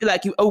really do feel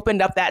like you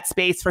opened up that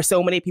space for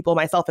so many people,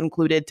 myself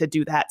included, to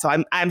do that.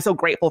 So I'm so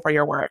grateful for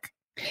your work.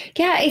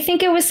 Yeah, I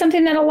think it was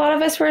something that a lot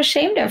of us were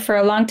ashamed of for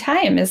a long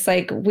time. It's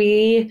like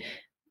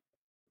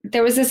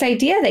there was this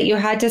idea that you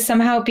had to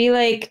somehow be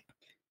like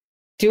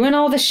doing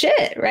all the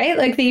shit, right?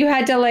 Like that you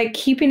had to like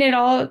keeping it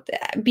all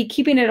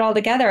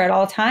together at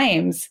all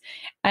times.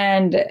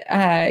 And,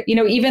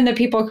 even the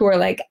people who are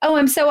like, oh,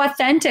 I'm so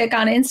authentic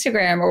on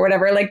Instagram or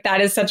whatever, like that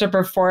is such a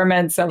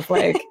performance of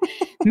like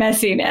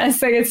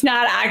messiness. Like it's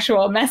not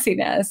actual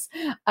messiness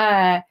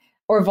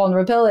or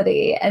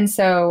vulnerability. And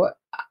so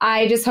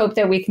I just hope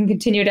that we can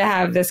continue to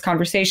have this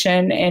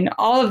conversation in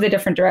all of the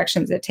different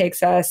directions it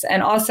takes us,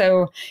 and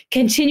also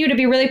continue to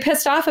be really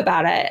pissed off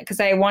about it, because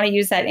I want to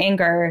use that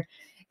anger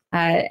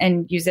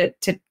and use it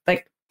to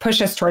like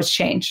push us towards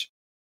change.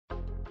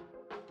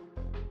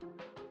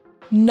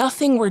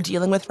 Nothing we're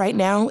dealing with right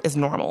now is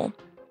normal.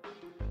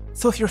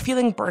 So if you're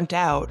feeling burnt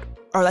out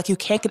or like you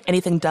can't get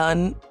anything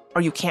done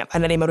or you can't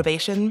find any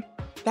motivation,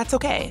 that's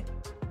okay.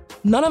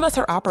 None of us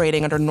are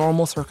operating under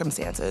normal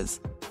circumstances,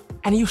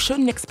 and you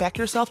shouldn't expect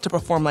yourself to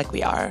perform like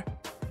we are.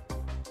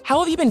 How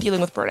have you been dealing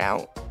with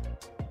burnout?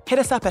 Hit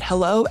us up at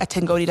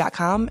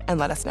hello@tengoti.com and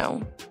let us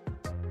know.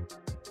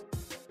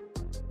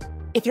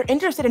 If you're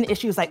interested in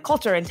issues like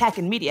culture and tech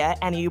and media,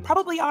 and you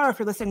probably are if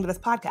you're listening to this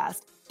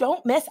podcast,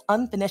 don't miss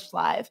Unfinished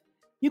Live.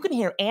 You can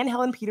hear Anne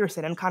Helen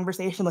Peterson in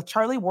conversation with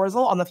Charlie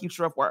Warzel on the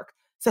future of work,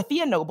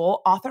 Sophia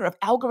Noble, author of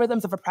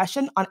Algorithms of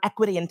Oppression on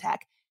Equity in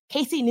Tech,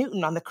 Casey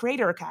Newton on the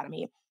Creator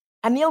Academy,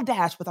 and Neil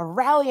Dash with a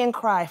rallying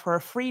cry for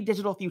a free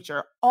digital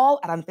future, all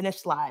at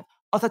Unfinished Live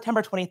on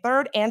September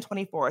 23rd and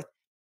 24th,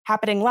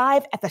 happening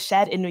live at The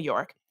Shed in New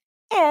York.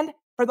 And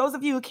for those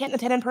of you who can't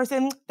attend in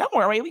person, don't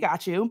worry, we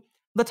got you.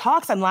 The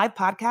talks and live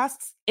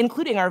podcasts,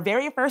 including our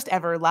very first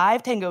ever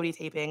live Tengoti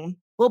taping,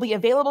 will be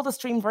available to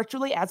stream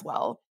virtually as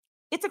well.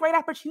 It's a great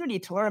opportunity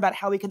to learn about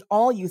how we can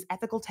all use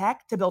ethical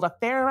tech to build a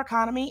fairer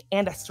economy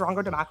and a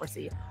stronger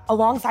democracy,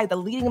 alongside the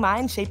leading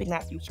minds shaping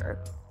that future.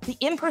 The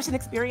in-person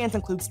experience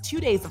includes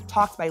 2 days of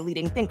talks by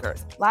leading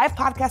thinkers, live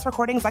podcast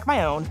recordings like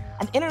my own,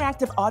 an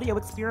interactive audio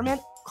experiment,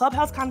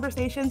 clubhouse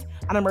conversations,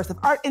 an immersive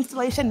art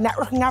installation,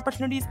 networking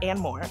opportunities, and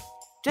more.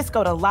 Just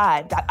go to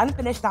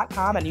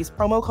live.unfinished.com and use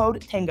promo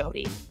code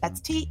Tengoti. That's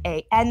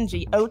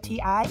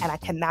TANGOTI, and I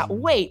cannot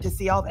wait to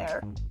see y'all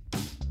there.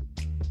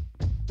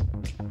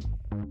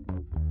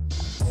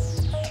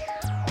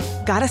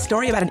 Got a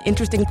story about an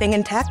interesting thing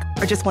in tech,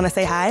 or just want to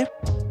say hi?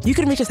 You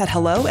can reach us at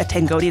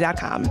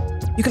hello@tengoti.com.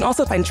 You can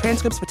also find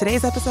transcripts for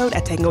today's episode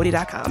at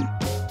tengoti.com.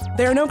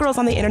 There Are No Girls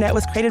on the Internet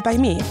was created by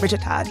me,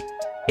 Bridget Todd.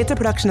 It's a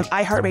production of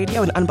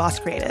iHeartRadio and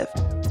Unbossed Creative.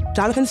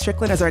 Jonathan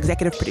Strickland is our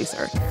executive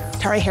producer.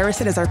 Tari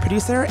Harrison is our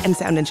producer and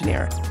sound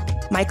engineer.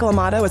 Michael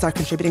Amato is our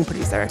contributing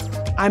producer.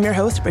 I'm your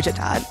host, Bridget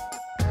Todd.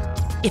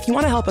 If you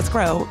want to help us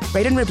grow,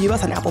 rate and review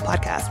us on Apple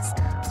Podcasts.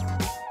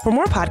 For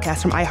more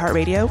podcasts from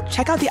iHeartRadio,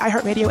 check out the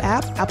iHeartRadio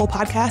app, Apple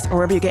Podcasts, or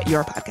wherever you get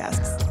your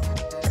podcasts.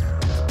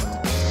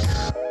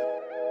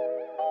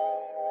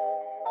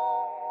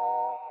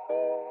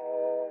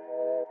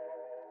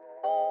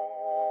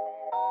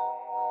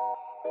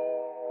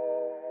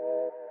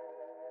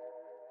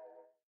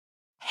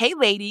 Hey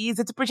ladies,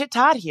 it's Bridget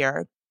Todd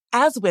here.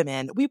 As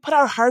women, we put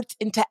our hearts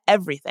into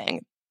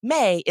everything.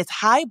 May is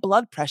High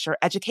Blood Pressure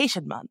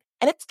Education Month,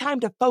 and it's time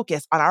to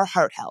focus on our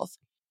heart health.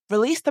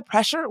 Release the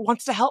Pressure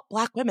wants to help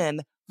Black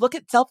women look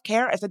at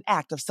self-care as an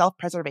act of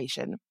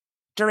self-preservation.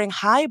 During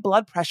High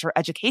Blood Pressure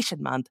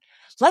Education Month,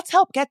 let's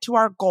help get to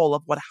our goal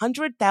of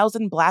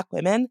 100,000 Black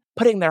women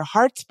putting their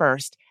hearts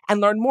first and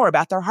learn more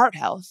about their heart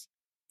health.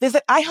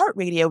 Visit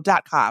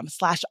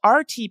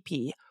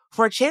iHeartRadio.com/RTP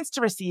for a chance to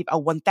receive a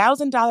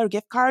 $1,000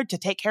 gift card to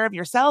take care of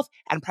yourself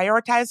and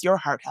prioritize your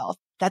heart health.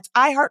 That's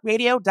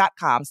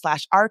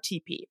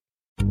iHeartRadio.com/RTP.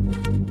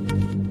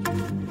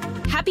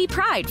 Happy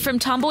Pride from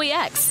Tomboy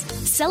X,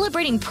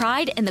 celebrating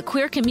pride and the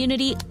queer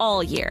community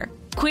all year.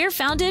 Queer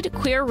founded,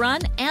 queer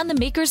run, and the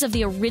makers of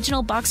the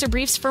original boxer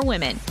briefs for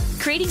women,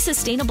 creating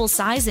sustainable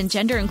size and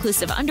gender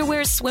inclusive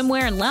underwear,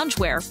 swimwear, and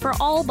loungewear for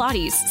all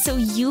bodies so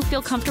you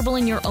feel comfortable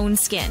in your own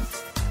skin.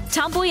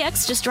 Tomboy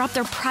X just dropped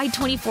their Pride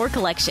 24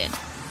 collection.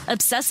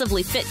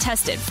 Obsessively fit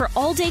tested for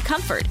all day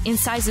comfort in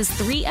sizes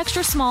 3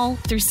 extra small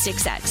through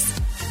 6X.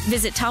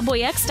 Visit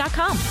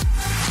tomboyx.com.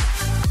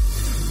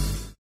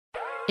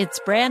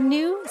 It's brand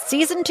new,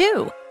 Season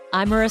 2.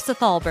 I'm Marissa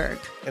Thalberg.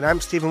 And I'm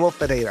Stephen Wolf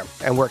Pereira.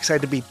 And we're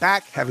excited to be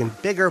back having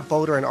bigger,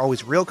 bolder, and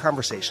always real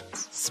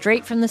conversations.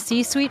 Straight from the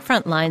C-suite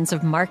front lines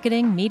of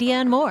marketing, media,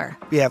 and more.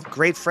 We have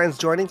great friends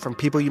joining from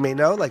people you may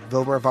know, like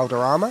Vilmer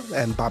Valderrama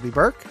and Bobby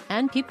Burke.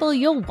 And people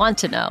you'll want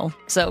to know.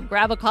 So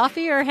grab a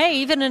coffee or, hey,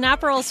 even an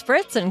Aperol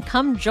Spritz and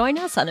come join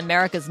us on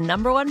America's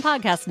 #1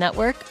 podcast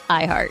network,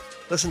 iHeart.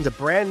 Listen to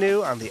Brand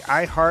New on the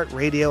iHeart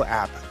Radio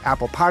app,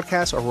 Apple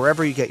Podcasts, or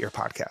wherever you get your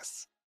podcasts.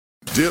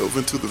 Delve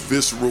into the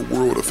visceral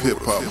world of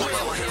hip-hop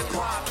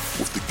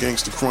with the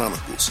Gangsta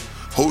Chronicles,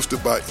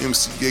 hosted by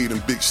MC Gate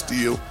and Big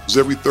Steel.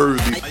 Every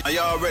Thursday, a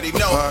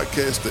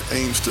podcast that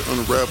aims to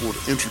unravel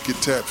the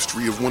intricate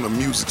tapestry of one of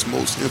music's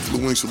most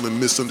influential and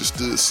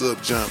misunderstood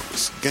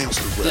subgenres,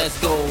 gangsta rap. Let's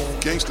go.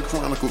 Gangsta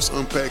Chronicles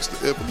unpacks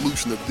the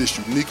evolution of this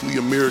uniquely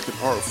American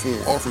art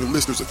form, offering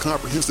listeners a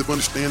comprehensive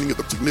understanding of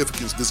the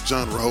significance this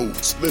genre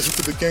holds. Listen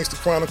to the Gangsta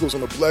Chronicles on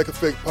the Black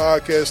Effect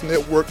Podcast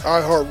Network,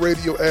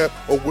 iHeartRadio app,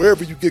 or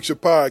wherever you get your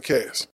podcasts.